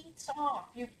 The heat's off.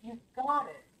 You've got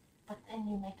it. But then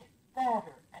you make it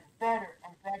better and better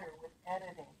and better with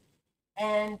editing.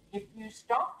 And if you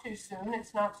stop too soon,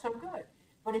 it's not so good.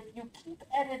 But if you keep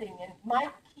editing, and my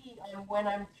key on when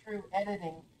I'm through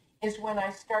editing is when I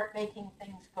start making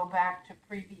things go back to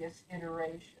previous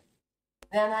iterations.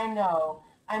 Then I know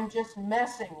I'm just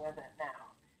messing with it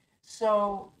now.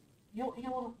 So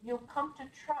you'll come to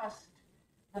trust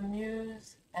the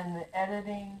muse and the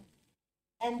editing,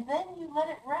 and then you let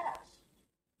it rest.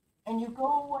 And you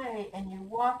go away and you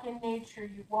walk in nature,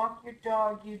 you walk your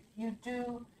dog, you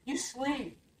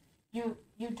sleep, you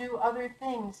do other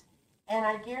things, and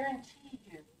I guarantee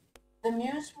you, the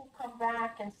muse will come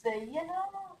back and say, you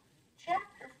know,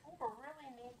 chapter 4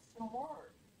 really needs some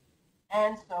work.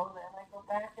 And so then I go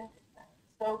back and do that.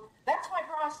 So that's my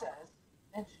process.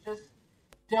 It's just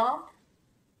dump,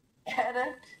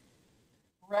 edit,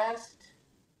 rest,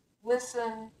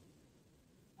 listen,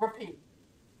 repeat.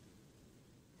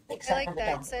 I like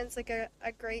that. Sounds like a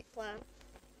great plan.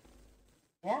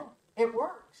 Yeah, it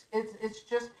works. It's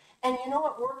just, and you know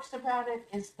what works about it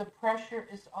is the pressure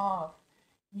is off.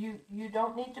 You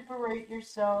don't need to berate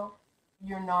yourself.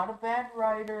 You're not a bad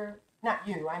writer. Not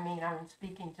you. I mean, I'm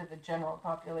speaking to the general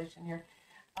population here.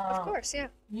 Of course, yeah.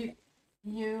 You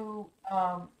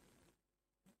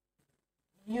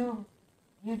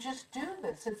just do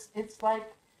this. It's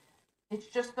like it's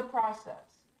just the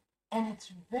process. And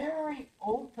it's very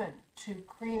open to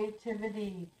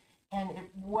creativity, and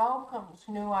it welcomes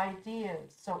new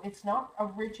ideas. So it's not a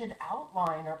rigid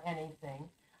outline or anything,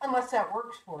 unless that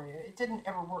works for you. It didn't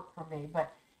ever work for me,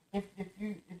 but if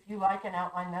you like an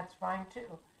outline, that's fine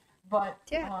too. But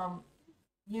yeah.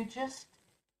 You just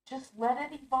let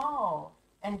it evolve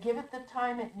and give it the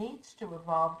time it needs to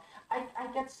evolve. I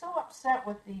get so upset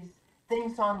with these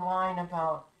things online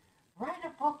about write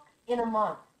a book in a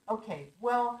month. Okay,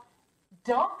 well,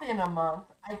 dump in a month,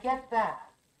 I get that.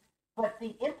 But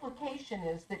the implication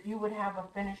is that you would have a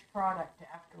finished product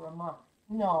after a month.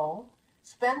 No.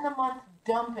 Spend the month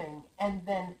dumping and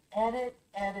then edit.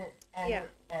 Yeah.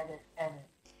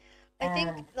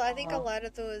 I think a lot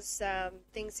of those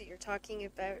things that you're talking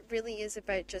about really is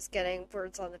about just getting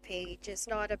words on the page. It's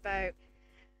not about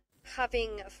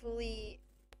having a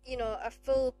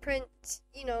full print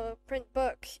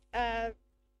book,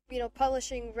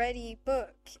 publishing ready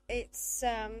book. It's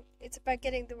about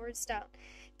getting the words down.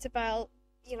 It's about,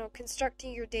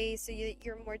 constructing your day so that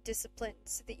you're more disciplined,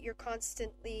 so that you're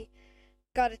constantly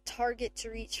got a target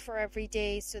to reach for every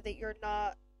day, so that you're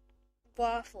not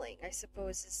waffling, I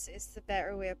suppose is the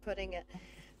better way of putting it.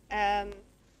 Um,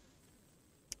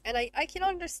 and I can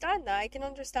understand that. I can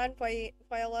understand why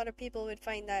a lot of people would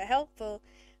find that helpful.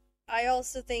 I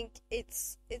also think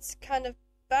it's kind of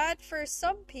bad for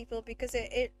some people because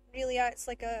it really acts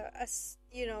like a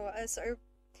sort of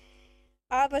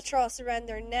albatross around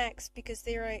their necks because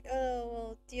they're like, oh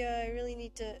well, yeah, I really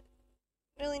need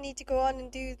to go on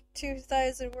and do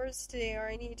 2,000 words today, or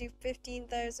I need to do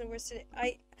 15,000 words today.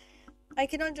 I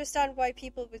can understand why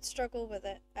people would struggle with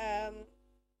it.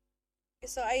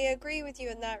 So I agree with you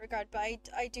in that regard, but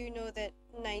I do know that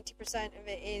 90% of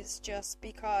it is just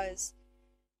because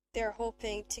they're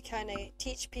hoping to kind of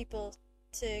teach people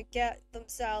to get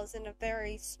themselves in a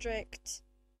very strict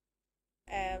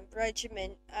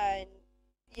regimen, and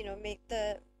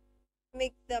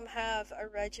make them have a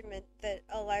regimen that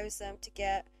allows them to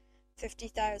get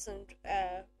 50,000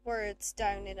 words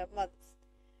down in a month.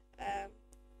 Um,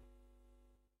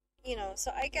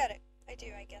 so I get it. I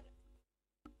get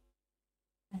it.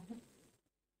 Mm-hmm.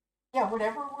 Yeah,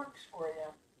 whatever works for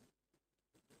you.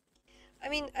 I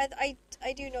mean, I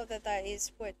do know that that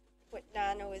is what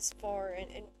Nano is for, and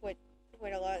what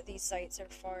a lot of these sites are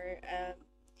for.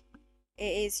 It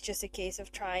is just a case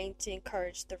of trying to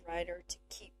encourage the writer to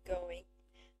keep going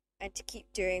and to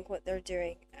keep doing what they're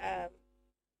doing.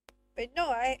 But no,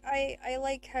 I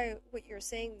like how what you're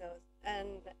saying though,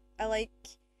 and I like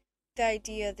the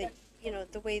idea that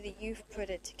the way that you've put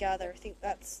it together. I think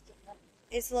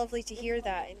it's lovely to hear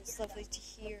that, and it's lovely to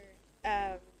hear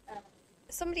um,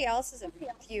 somebody else's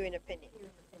view and opinion.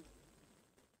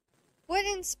 What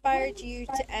inspired you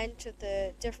to enter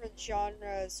the different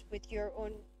genres with your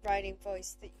own writing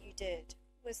voice that you did?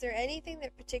 Was there anything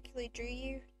that particularly drew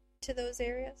you to those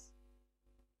areas?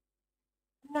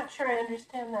 I'm not sure I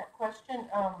understand that question.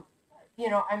 I'm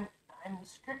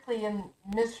strictly in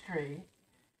mystery.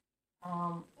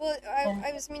 Um, Well, and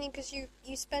I was meaning because you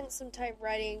spent some time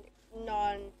writing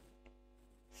non-fiction,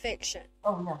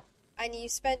 oh yeah. and you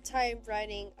spent time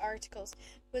writing articles.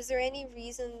 Was there any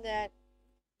reason that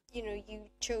you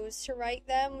chose to write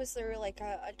them? Was there like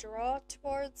a draw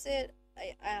towards it,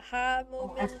 a aha Oh,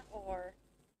 moment, or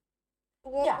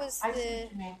what yeah, was I see the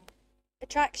what you mean.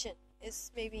 attraction?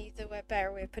 Is maybe the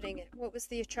better way of putting it. What was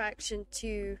the attraction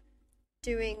to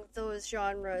doing those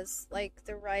genres, like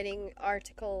the writing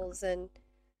articles and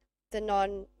the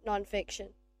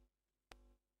non-fiction?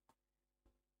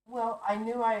 Well, I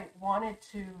knew I wanted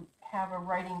to have a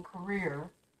writing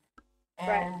career,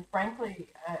 Right. and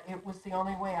frankly, it was the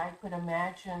only way I could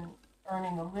imagine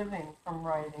earning a living from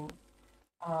writing.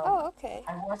 Um, Oh, okay.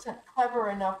 I wasn't clever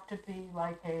enough to be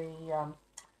like a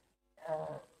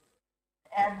uh,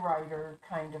 ad writer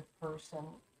kind of person,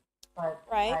 but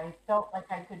Right. I felt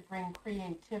like I could bring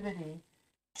creativity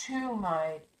to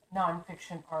my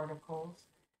nonfiction articles.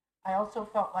 I also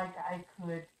felt like I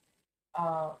could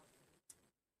uh,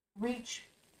 reach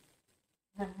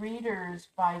the readers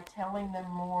by telling them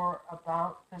more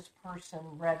about this person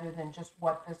rather than just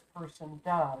what this person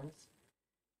does.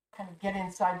 Kind of get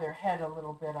inside their head a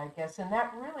little bit, I guess. And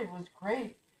that really was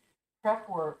great prep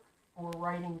work for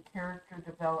writing character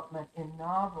development in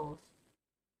novels.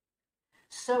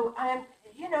 So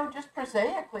just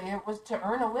prosaically, it was to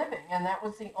earn a living, and that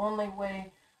was the only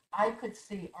way I could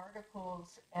see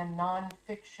articles and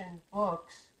nonfiction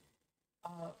books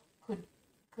uh,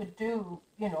 could do,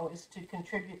 is to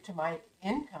contribute to my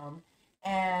income.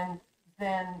 And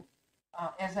then,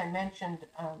 as I mentioned,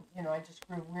 I just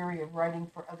grew weary of writing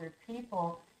for other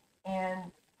people,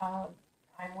 and uh,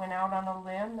 I went out on a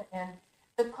limb, and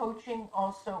the coaching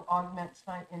also augments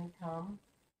my income.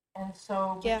 And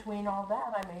so Yeah. between all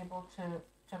that, I'm able to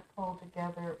pull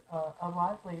together a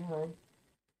livelihood.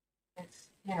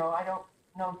 I don't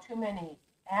know too many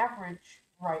average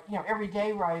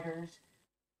everyday writers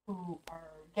who are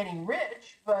getting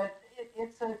rich, but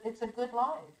it's a good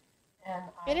life, and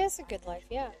It is a I good life,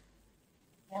 enjoy yeah. it.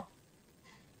 Yeah.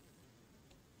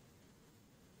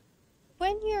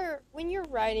 When you're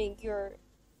writing your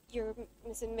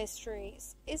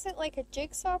mysteries, is it like a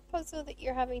jigsaw puzzle that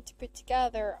you're having to put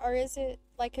together, or is it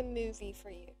like a movie for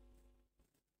you?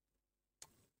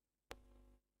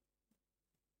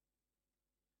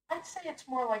 I'd say it's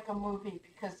more like a movie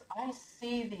because I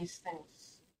see these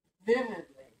things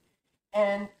vividly,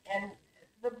 and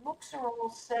the books are all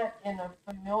set in a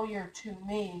familiar to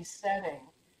me setting.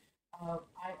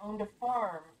 I owned a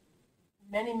farm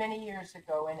many, many years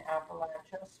ago in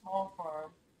Appalachia, a small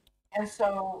farm. And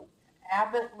so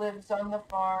Abbott lives on the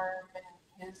farm,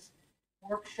 and his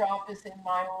workshop is in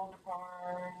my old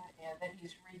barn and that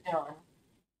he's redone.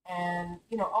 And,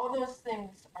 you know, all those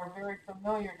things are very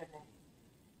familiar to me.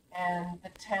 And the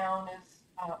town is,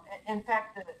 in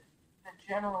fact, the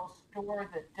general store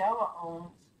that Della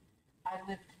owns, I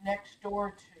lived next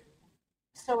door to.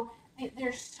 So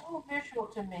they're so visual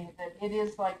to me that it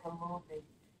is like a movie.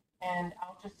 And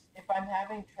I'll just, if I'm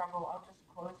having trouble, I'll just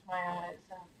close my eyes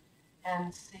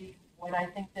and see what I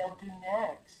think they'll do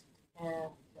next. And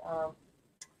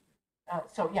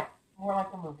so, yeah, more like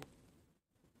a movie.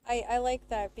 I like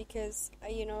that because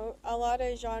you know, a lot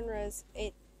of genres,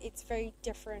 it's very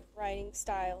different writing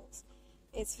styles.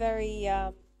 It's very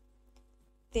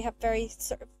they have very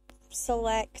sort of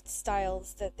select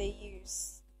styles that they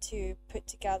use to put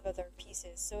together their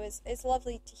pieces. So it's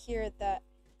lovely to hear that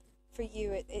for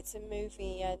you it's a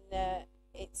movie, and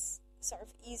it's sort of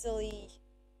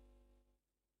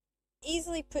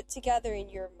easily put together in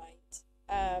your mind.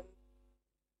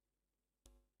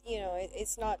 You know,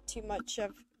 it's not too much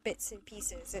of bits and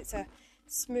pieces. It's a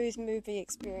smooth movie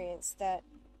experience that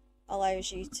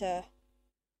allows you to,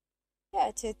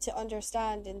 yeah, to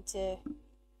understand and to,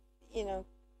 you know,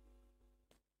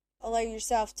 allow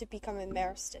yourself to become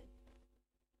immersed in.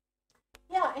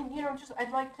 Yeah, and you know, just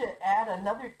I'd like to add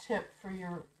another tip for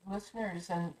your listeners,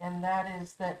 and that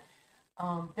is that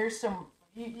there's some.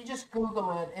 You just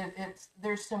Google it. It's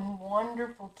there's some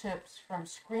wonderful tips from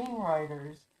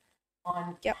screenwriters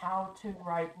on Yep. how to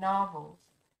write novels,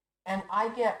 and I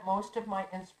get most of my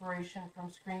inspiration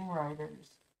from screenwriters.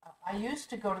 I used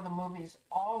to go to the movies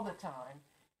all the time,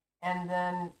 and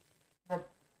then the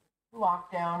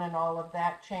lockdown and all of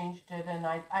that changed it, and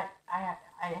I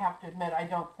have to admit I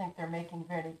don't think they're making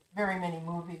very many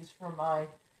movies for my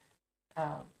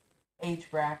uh, age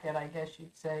bracket, I guess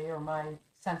you'd say, or my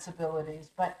sensibilities.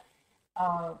 But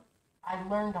uh, I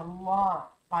learned a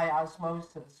lot by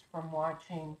osmosis from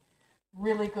watching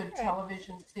really good Right.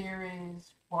 television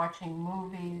series, watching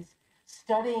movies,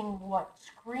 studying what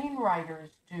screenwriters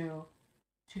do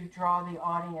to draw the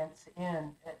audience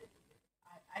in.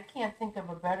 I can't think of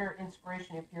a better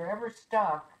inspiration. If you're ever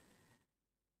stuck,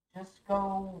 just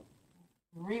go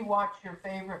rewatch your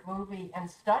favorite movie and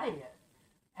study it.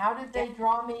 How did Yeah. they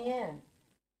draw me in?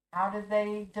 How did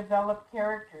they develop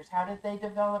characters? How did they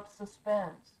develop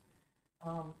suspense?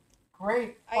 Um,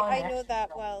 Great fun I know that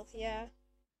exercise. well. Yeah.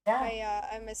 Yeah,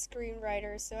 I'm a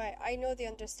screenwriter, so I know the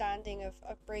understanding of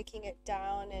breaking it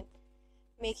down and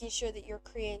making sure that you're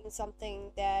creating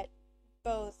something that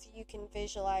both you can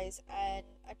visualize and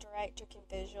a director can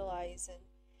visualize, and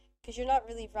because you're not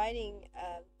really writing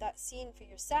that scene for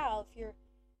yourself, you're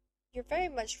very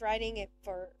much writing it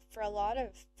for a lot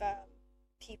of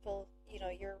people. You know,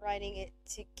 you're writing it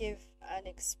to give an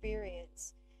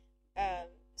experience.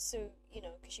 So you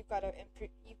know, because you've got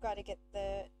to get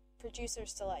the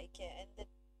producers to like it, and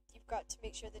you've got to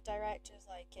make sure the directors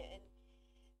like it, and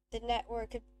the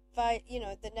network you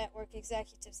know, the network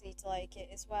executives need to like it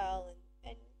as well,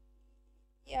 and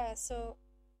yeah, so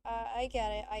I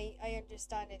get it. I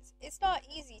understand it's not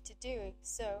easy to do.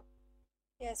 So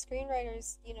yeah,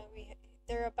 screenwriters, you know,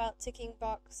 they're about ticking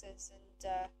boxes,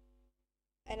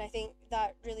 and I think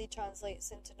that really translates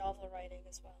into novel writing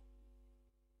as well.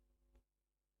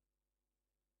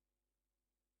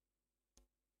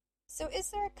 So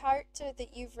is there a character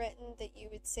that you've written that you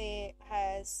would say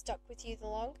has stuck with you the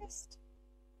longest?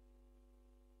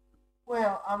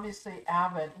 well, obviously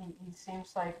Abbott, he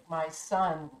seems like my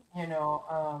son, you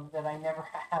know, that I never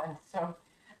had. So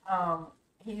um,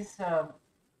 he's, I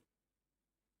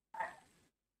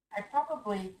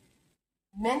probably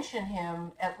mention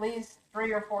him at least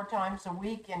 3 or 4 times a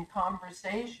week in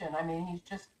conversation. I mean, he's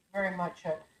just very much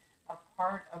a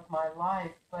part of my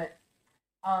life. But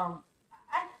um,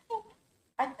 I think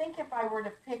I think if I were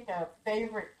to pick a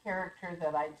favorite character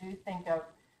that I do think of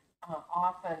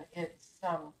often, it's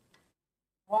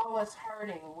Wallace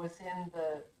Harding was in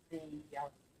the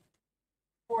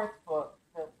fourth book,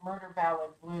 the Murder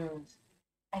Ballad Blues,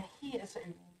 and he is a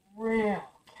real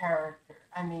character.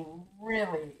 I mean,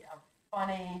 really a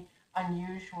funny,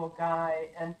 unusual guy.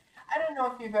 And I don't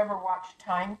know if you've ever watched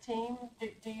Time Team.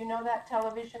 Do you know that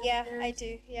television Yeah, I series?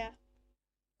 do. Yeah.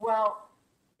 Well,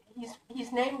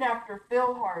 he's named after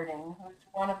Phil Harding, who's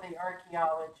one of the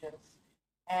archaeologists.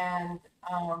 And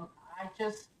I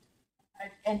just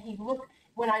and he looked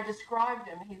when I described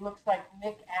him, he looks like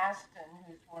Mick Aston,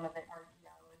 who's one of the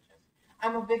archaeologists.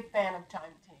 I'm a big fan of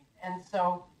Time Team, and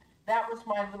so that was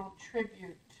my little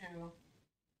tribute to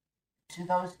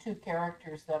those two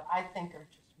characters that I think are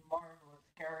just marvelous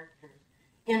characters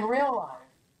in real life.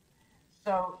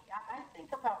 So I think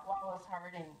about Wallace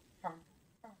Harding from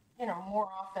more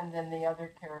often than the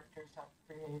other characters I've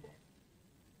created.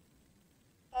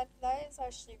 That is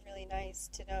actually really nice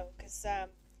to know because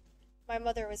my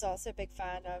mother was also a big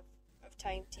fan of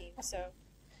Time Team, so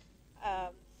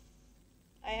um,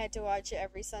 I had to watch it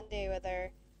every Sunday with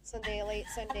her. Sunday, late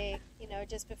Sunday,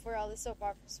 just before all the soap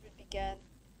operas would begin.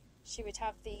 She would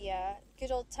have the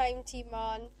good old Time Team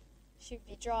on. She would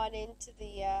be drawn into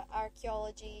the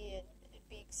archaeology and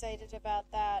be excited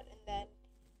about that. And then,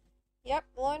 yep,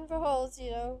 lo and behold,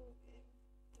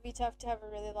 we'd have to have a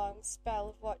really long spell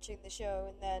of watching the show,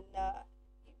 and then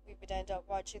we would end up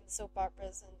watching the soap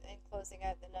operas and closing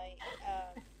out the night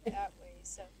that way.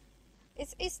 So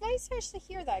it's nice to actually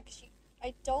hear that because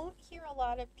I don't hear a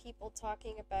lot of people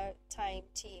talking about Time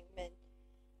Team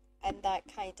and that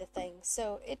kind of thing.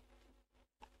 So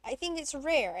I think it's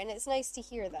rare, and it's nice to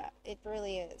hear that. It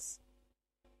really is.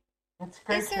 It's a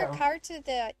great Is there show. a character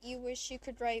that you wish you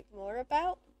could write more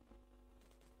about?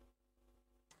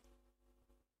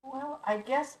 Well, I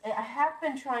guess I have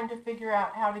been trying to figure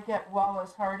out how to get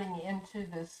Wallace Harding into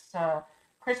this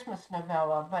Christmas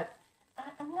novella, but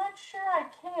I'm not sure I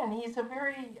can. He's a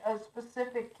very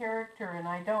specific character, and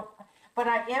I don't. But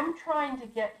I am trying to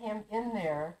get him in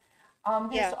there.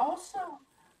 There's Yeah. also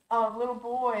a little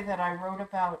boy that I wrote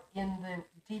about in the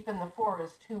deep in the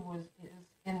forest who is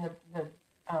in the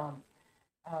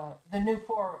New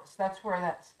Forest. That's where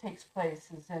that takes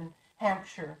place. Is in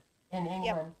Hampshire in Yep.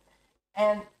 England,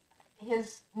 and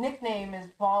his nickname is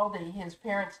Baldy. His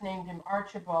parents named him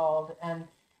Archibald, and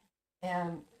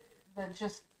that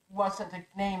just wasn't a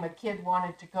name a kid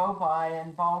wanted to go by,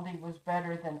 and Baldy was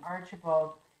better than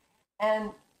Archibald.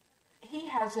 And he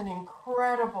has an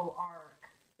incredible arc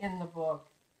in the book,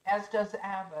 as does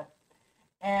Abbott.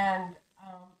 And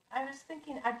I was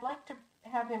thinking I'd like to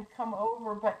have him come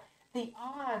over, but the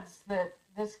odds that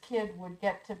this kid would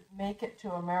get to make it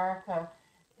to America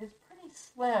is pretty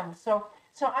slim. So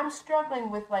I'm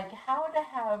struggling with like how to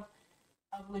have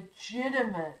a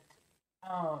legitimate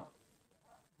uh,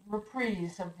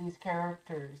 reprise of these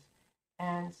characters,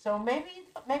 and so maybe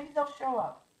they'll show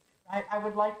up. I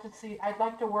would like to see. I'd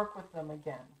like to work with them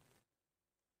again.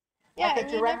 Yeah, Like a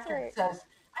and you director never. says,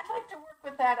 I'd like to work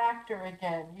with that actor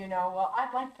again. Well,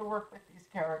 I'd like to work with these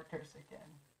characters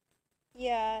again.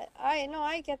 Yeah, I know.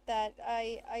 I get that.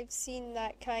 I've seen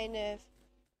that kind of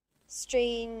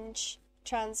strange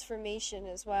transformation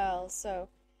as well. So,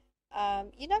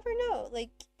 you never know.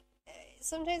 Like,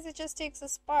 sometimes it just takes a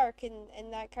spark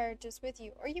and that character's with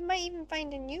you. Or you might even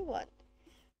find a new one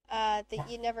that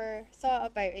you never thought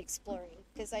about exploring.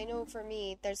 Because I know for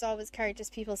me, there's always characters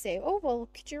people say, oh, well,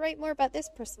 could you write more about this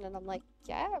person? And I'm like,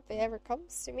 yeah, if it ever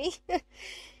comes to me.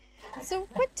 So,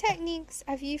 what techniques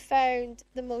have you found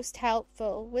the most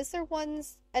helpful? Was there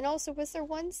ones, and also was there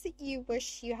ones that you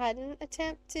wish you hadn't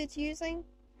attempted using?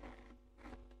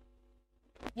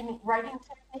 You mean writing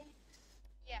techniques?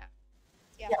 Yeah.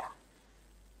 Yeah. Yeah.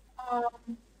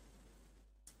 Um,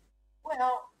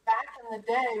 well, back in the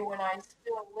day when I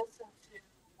still listened to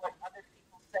what other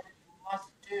people said you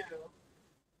must do,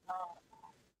 uh,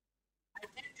 I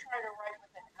did try to write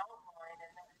with an outline,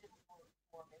 and that didn't work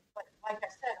for me. But like I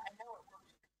said, I know it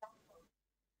works for some folks.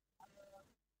 Uh,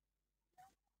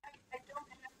 I don't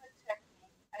have a technique.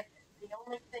 The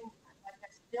only thing,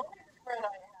 the only regret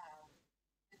I have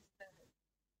is that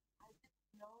I didn't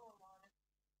know a lot of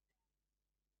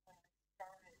when I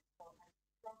started, so I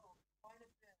struggled quite a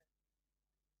bit with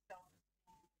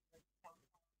self-esteem and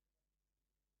self-confidence.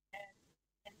 And,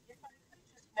 and if I could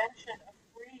just mention a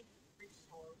free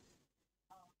resource,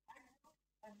 I wrote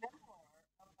a memoir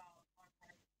about my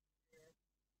writing career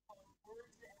called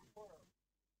Words and Work,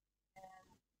 and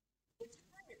it's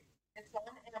free. It's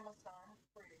on Amazon,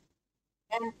 free.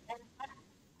 And I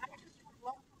just would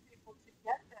love for people to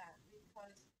get that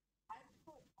because I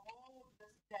put all of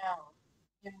this down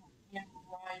in, in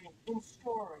writing, in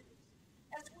stories,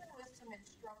 as well as some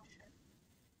instruction.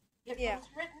 It Yeah. was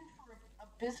written for a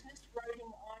business writing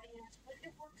audience, but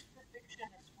it works for fiction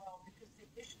as well because the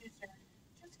issues are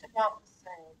just about the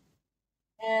same.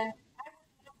 And I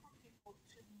would love for people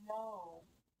to know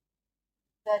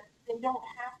that they don't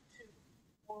have to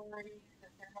worry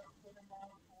that they're not good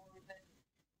enough or that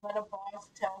let a boss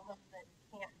tell them that you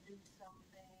can't do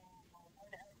something or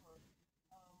whatever.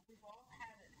 We've all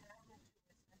had it happen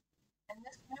to us. And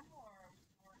this memoir of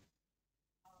sorts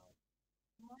uh,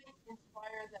 might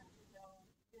inspire them to know,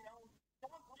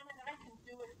 doggone it, I can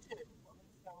do it too.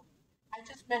 So I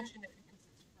just mention it because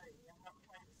it's free. I'm not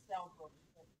trying to sell books,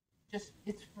 but just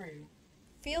it's free.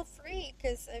 Feel free,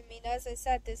 because I mean, as I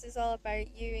said, this is all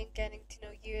about you and getting to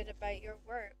know you and about your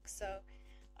work. So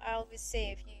I always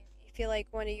say, if feel like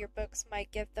one of your books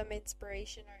might give them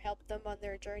inspiration or help them on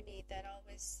their journey, then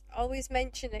always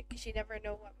mention it, because you never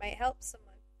know what might help someone.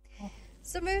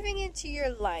 So moving into your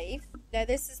life, now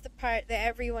this is the part that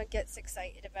everyone gets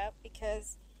excited about,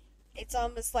 because it's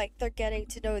almost like they're getting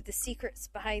to know the secrets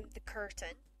behind the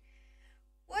curtain.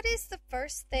 What is the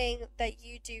first thing that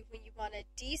you do when you want to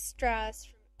de-stress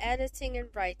from editing and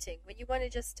writing, when you want to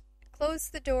just close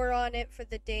the door on it for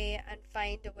the day and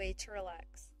find a way to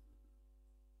relax?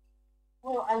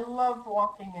 Well, I love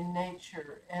walking in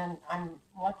nature, and I'm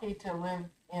lucky to live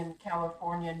in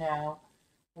California now,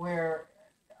 where,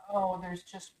 oh, there's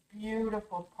just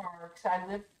beautiful parks. I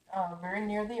live very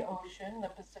near the ocean, the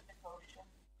Pacific Ocean,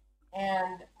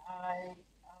 and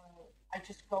I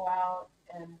just go out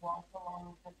and walk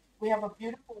along. We have a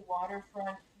beautiful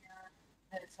waterfront here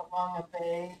that's along a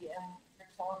bay, and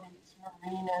there's all these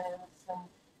marinas,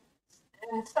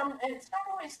 and some. It's not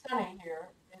always sunny here.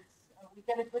 We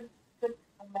get a good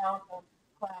amount of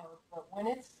clouds, but when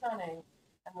it's sunny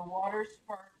and the water's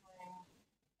sparkling,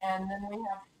 and then we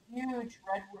have huge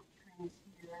redwood trees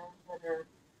here that are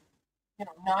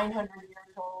 900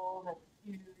 years old and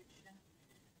huge.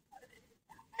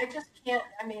 And I just can't.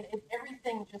 I mean,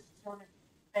 everything just sort of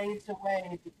fades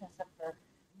away because of the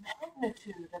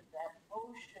magnitude of that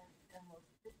ocean and those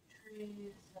big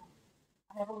trees. And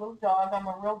I have a little dog. I'm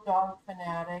a real dog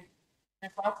fanatic.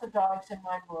 There's lots of dogs in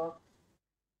my book,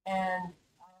 and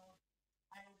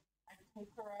I take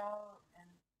her out and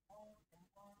walk and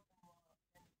walk and walk,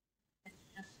 and it's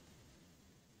just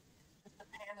a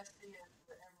panacea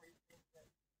for everything that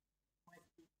might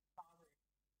be bothering.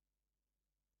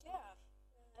 Yeah,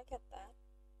 I get that.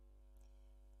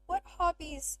 What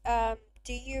hobbies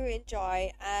do you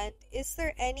enjoy, and is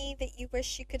there any that you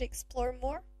wish you could explore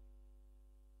more?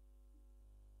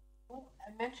 Well,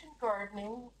 I mentioned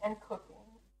gardening and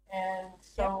cooking, and Yep.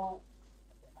 so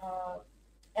uh,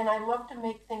 and I love to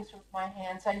make things with my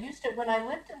hands. I used to when I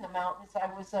lived in the mountains. I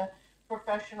was a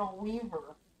professional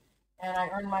weaver, and I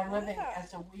earned my living Ah,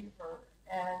 as a weaver.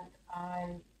 And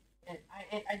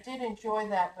I did enjoy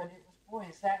that, but it was, boy,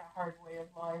 is that a hard way of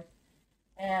life.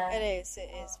 And it is. It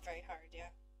uh, is very hard. Yeah.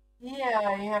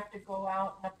 yeah, you have to go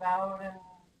out and about and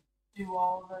do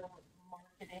all the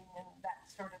marketing and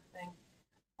that sort of thing.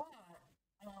 But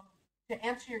um, to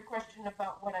answer your question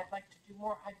about what I'd like to do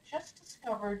more, I've just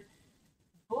discovered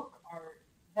book art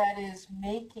that is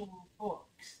making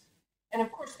books. And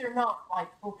of course, they're not like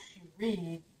books you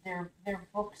read. They're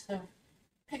books of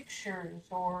pictures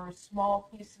or small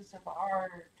pieces of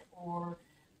art. Or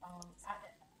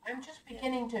I'm just Yeah.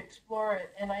 beginning to explore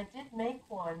it. And I did make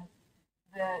one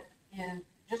that is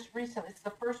just recent. It's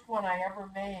the first one I ever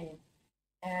made,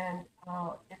 and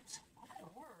it's a lot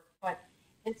of work, but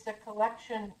it's a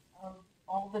collection of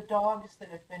all the dogs that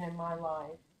have been in my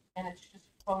life, and it's just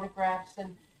photographs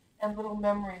and little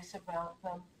memories about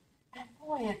them. And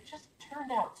boy, it just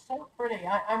turned out so pretty.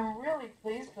 I'm really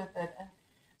pleased with it, and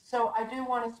so I do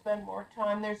want to spend more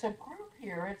time. There's a group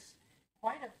here. It's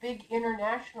quite a big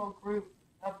international group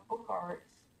of book arts,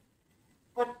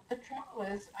 but the trouble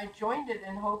is, I joined it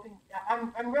in hoping.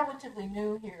 I'm relatively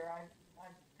new here.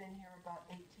 I've been here about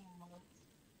 18 months,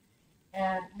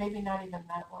 and maybe not even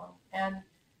that long. And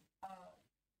uh,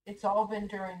 it's all been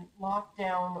during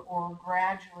lockdown or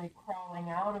gradually crawling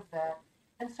out of that.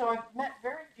 And so I've met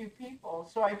very few people.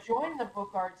 So I joined the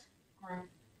book arts group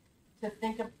to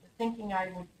thinking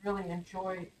I would really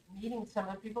enjoy meeting some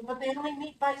of the people, but they only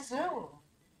meet by Zoom.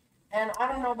 And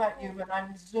I don't know about you, Oh, but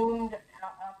I'm zoomed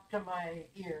up to my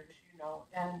ears.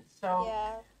 And so,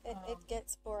 yeah. It um,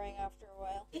 gets boring after a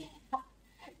while.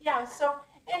 yeah. So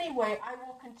anyway, I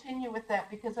will continue with that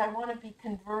because I want to be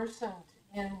conversant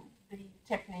in the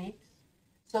techniques,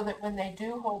 so that when they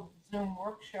do hold Zoom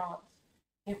workshops,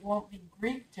 it won't be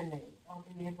Greek to me. I'll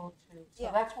be able to. So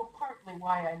Yeah. that's what partly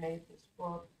why I made this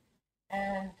book.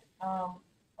 And um,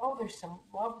 oh, there's some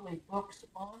lovely books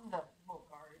on the book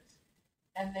arts,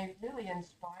 and they really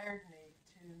inspired me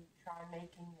to try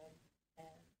making them. And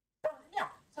so, yeah,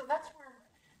 so that's where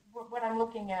what I'm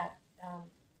looking at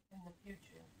in the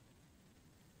future.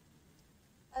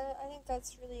 I think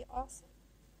that's really awesome.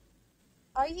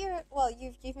 Are you, well,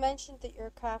 you've mentioned that you're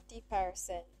a crafty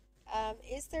person.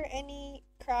 Is there any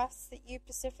crafts that you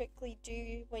specifically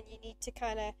do when you need to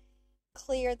kind of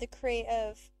clear the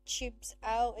creative tubes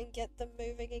out and get them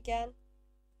moving again?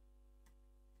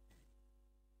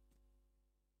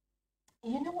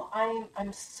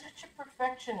 I'm such a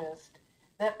perfectionist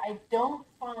that I don't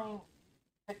find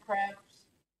the crafts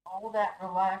all that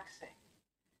relaxing.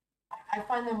 I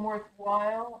find them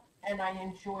worthwhile, and I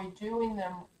enjoy doing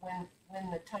them when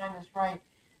the time is right.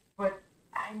 But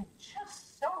I'm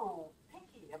just so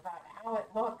picky about how it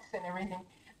looks and everything,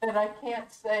 that I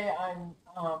can't say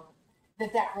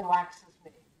that relaxes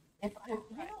me. If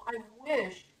Right. I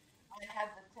wish I had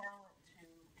the talent to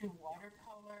do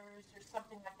watercolors or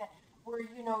something like that, where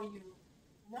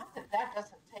not that that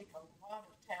doesn't take a lot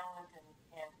of talent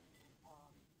and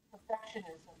um,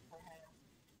 perfectionism perhaps,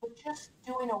 but just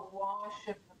doing a wash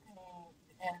of the paint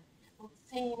and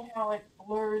seeing how it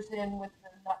blurs in with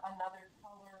another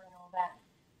color and all that,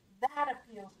 that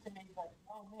appeals to me. But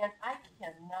oh man, I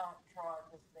cannot draw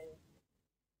to save.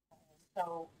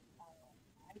 So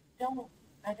I don't,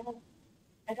 I don't,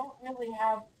 I don't really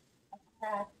have a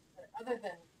craft other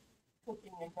than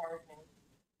cooking and gardening,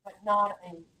 but not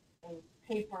a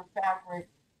paper fabric,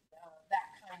 that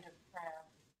kind of craft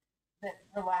that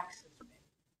relaxes me.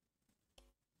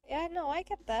 Yeah, no, I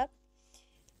get that.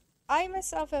 I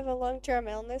myself have a long term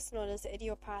illness known as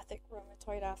idiopathic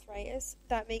rheumatoid arthritis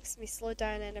that makes me slow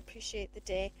down and appreciate the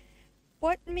day.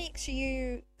 What makes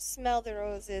you smell the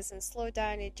roses and slow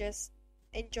down and just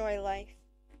enjoy life?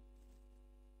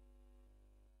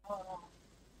 Um,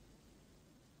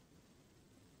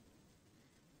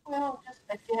 well, just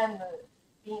again, the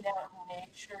being out in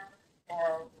nature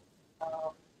and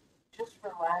um, just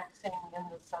relaxing in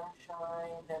the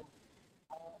sunshine. And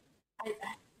I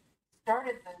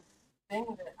started this thing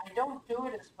that I don't do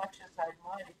it as much as I'd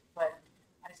like, but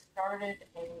I started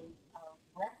a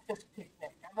breakfast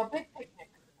picnic. I'm a big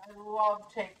picnicker. I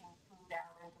love taking food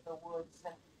out into the woods,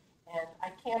 and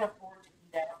I can't afford to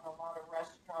eat out in a lot of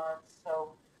restaurants,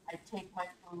 so I take my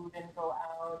food and go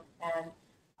out. And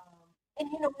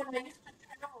when I used to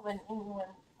travel in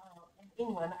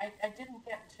England, I didn't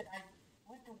get to. I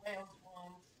went to Wales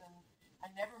once, and I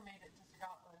never made it to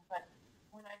Scotland. But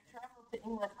when I traveled to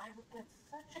England, I would get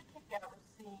such a kick out of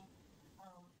seeing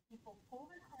people pull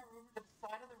their car over to the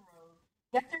side of the road,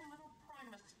 get their little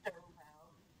Primus stove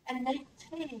out, and make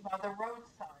tea by the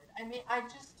roadside. I mean, I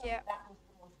just thought Yeah. that was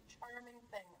the most charming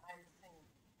thing I've seen.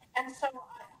 And so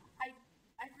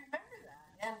I remember that.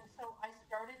 And so I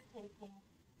started taking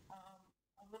um,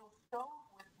 a little stove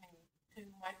with me to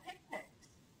my picnics.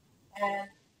 And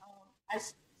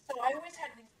so I always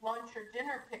had these lunch or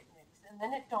dinner picnics. And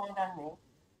then it dawned on me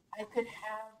I could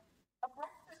have a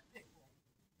breakfast picnic.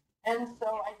 And so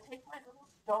Yeah. I take my little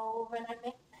stove and I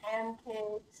make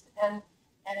pancakes and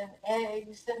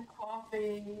eggs and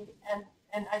coffee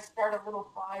and I start a little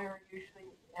fire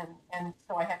usually and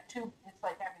so I have two. It's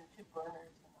like having two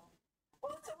burners.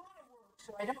 Well, it's a lot of work,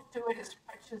 so I don't do it as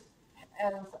much as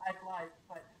I'd like.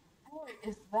 But boy,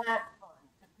 is that fun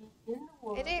to be in the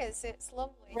It woods is. It's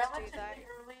lovely to do that. relatively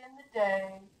early in the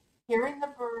day, hearing the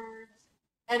birds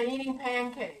and eating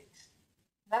pancakes.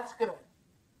 That's good.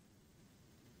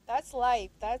 That's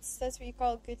life. That's what you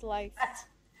call good life. That's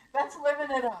that's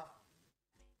living it up.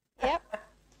 Yep.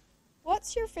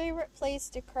 What's your favorite place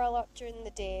to curl up during the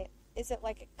day? Is it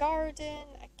like a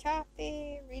garden, a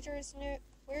cafe, reader's nook?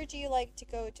 Where do you like to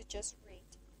go to just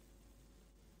read?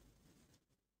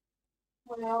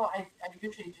 Well, I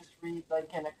usually just read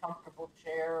like in a comfortable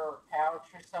chair or couch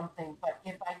or something. But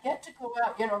if I get to go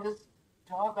out, this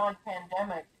doggone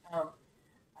pandemic,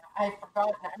 I've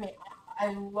forgotten. I mean,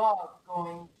 I love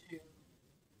going to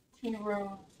tea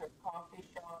rooms or coffee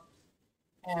shops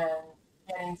and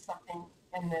getting something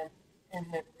and then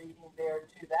reading there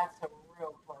too. That's a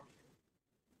real pleasure.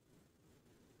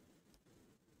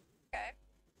 Okay.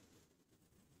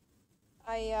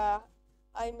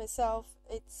 I myself,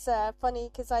 it's funny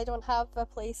because I don't have a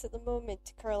place at the moment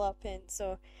to curl up in,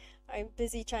 so I'm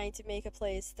busy trying to make a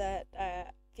place that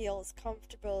feels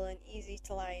comfortable and easy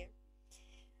to lie in.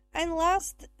 And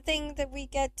last thing that we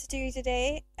get to do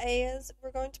today is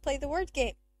we're going to play the word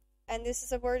game. And this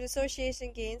is a word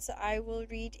association game, so I will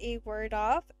read a word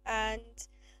off, and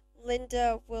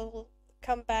Linda will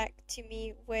come back to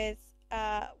me with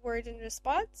a word in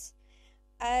response.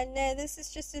 And this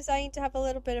is just designed to have a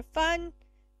little bit of fun.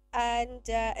 And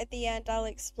at the end, I'll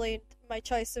explain my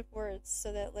choice of words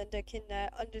so that Linda can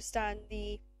understand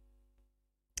the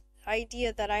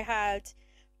idea that I had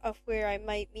of where I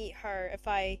might meet her if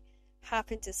I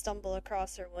happen to stumble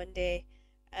across her one day.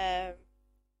 Um,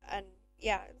 and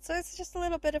yeah, so it's just a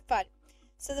little bit of fun.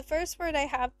 So the first word I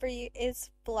have for you is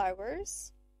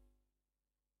flowers.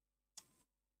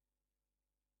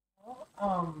 Well,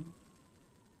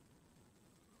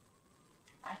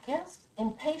 I guess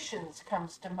impatience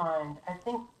comes to mind. I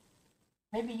think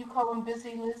maybe you call them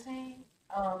busy Lizzie.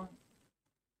 Um,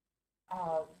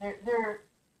 they're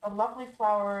a lovely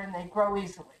flower and they grow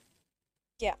easily.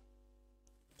 Yeah,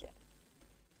 yeah.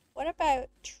 What about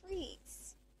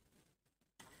trees?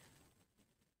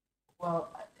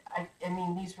 Well, I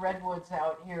mean, these redwoods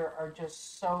out here are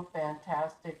just so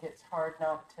fantastic. It's hard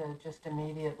not to just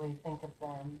immediately think of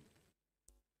them.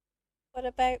 What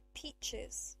about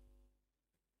peaches?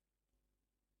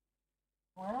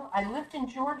 Well, I lived in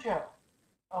Georgia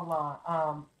a lot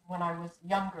when I was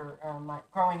younger,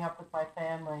 growing up with my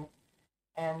family,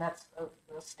 and that's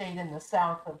a state in the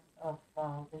south of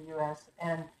the U.S.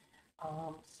 And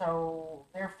so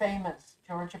they're famous,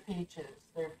 Georgia peaches.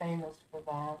 They're famous for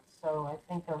that. So I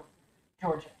think of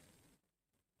Georgia.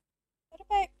 What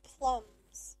about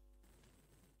plums?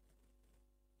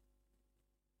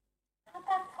 Not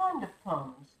that fond of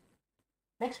plums.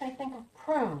 Makes me think of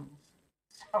prunes.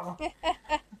 So,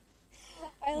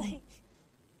 I like.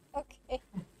 Okay.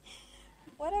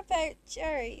 What about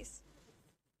cherries?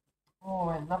 oh,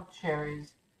 I love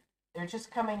cherries. They're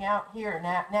just coming out here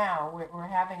now. We're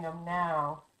having them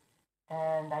now.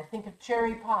 And I think of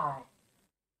cherry pie.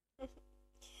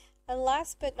 And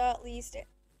last but not least,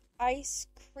 ice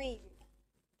cream.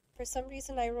 For some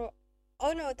reason, I wrote.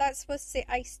 Oh no, that's supposed to say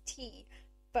iced tea,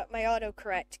 but my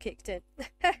autocorrect kicked in.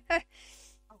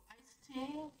 Oh, iced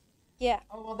tea? Yeah.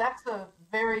 Oh, well, that's a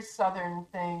very southern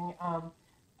thing.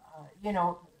 You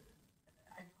know,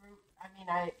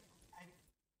 I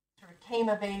sort of came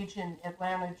of age in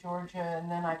Atlanta, Georgia, and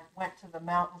then I went to the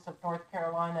mountains of North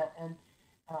Carolina, and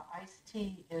iced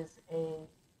tea is a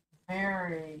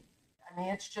very, I mean,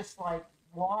 it's just like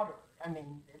water. I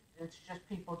mean, it's just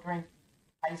people drink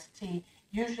iced tea,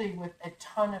 usually with a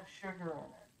ton of sugar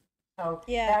in it. So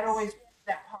that Yes. always,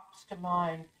 that pops to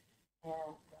mind. And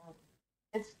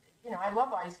it's, I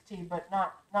love iced tea, but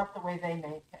not the way they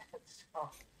make it. So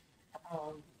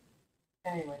um,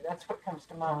 anyway, that's what comes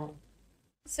to mind.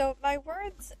 So my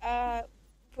words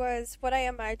was what I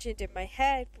imagined in my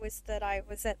head was that I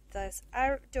was at this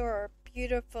outdoor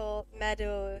beautiful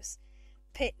meadows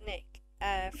picnic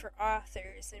for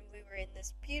authors, and we were in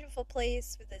this beautiful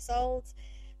place with this old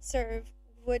sort of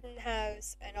wooden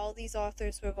house, and all these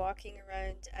authors were walking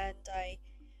around, and I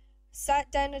sat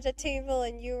down at a table,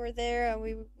 and you were there, and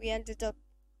we ended up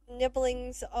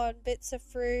nibblings on bits of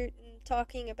fruit and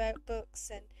talking about books,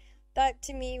 and that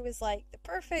to me was like the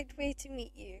perfect way to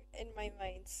meet you in my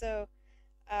mind. So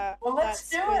Well, let's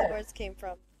do that's where the it. words came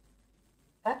from.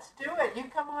 Let's do it. You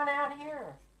come on out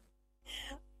here.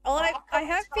 Well, I'll I come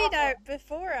to have been Scotland. out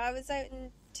before. I was out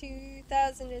in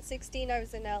 2016. I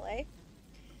was in LA.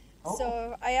 Oh,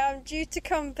 So I am due to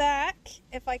come back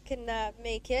if I can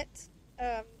make it.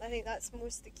 I think that's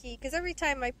most the key because every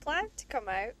time I planned to come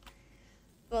out,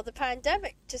 well, the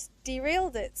pandemic just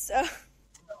derailed it. So,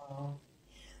 oh,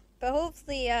 but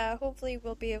hopefully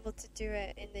we'll be able to do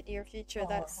it in the near future.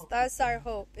 oh, I hope you That's our can.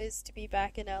 hope is to be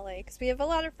back in LA because we have a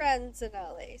lot of friends in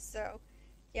LA. So,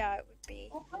 yeah, it would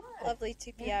be Well, good. lovely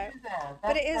to You be out. do that.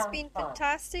 But That it has sounds been fun.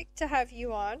 fantastic to have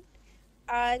you on.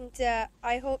 And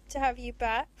I hope to have you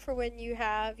back for when you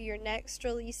have your next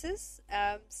releases.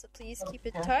 So please keep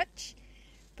in Okay. touch.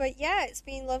 But yeah, it's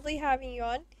been lovely having you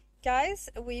on. Guys,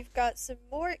 we've got some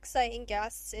more exciting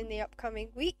guests in the upcoming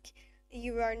week.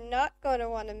 You are not going to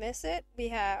want to miss it. We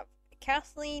have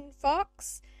Kathleen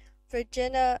Fox,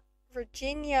 Virginia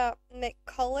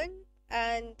McCullen,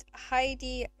 and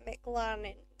Heidi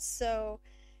McLannan. So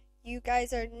you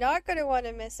guys are not going to want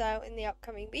to miss out in the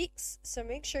upcoming weeks, so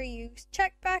make sure you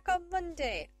check back on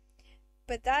Monday.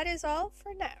 But that is all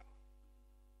for now.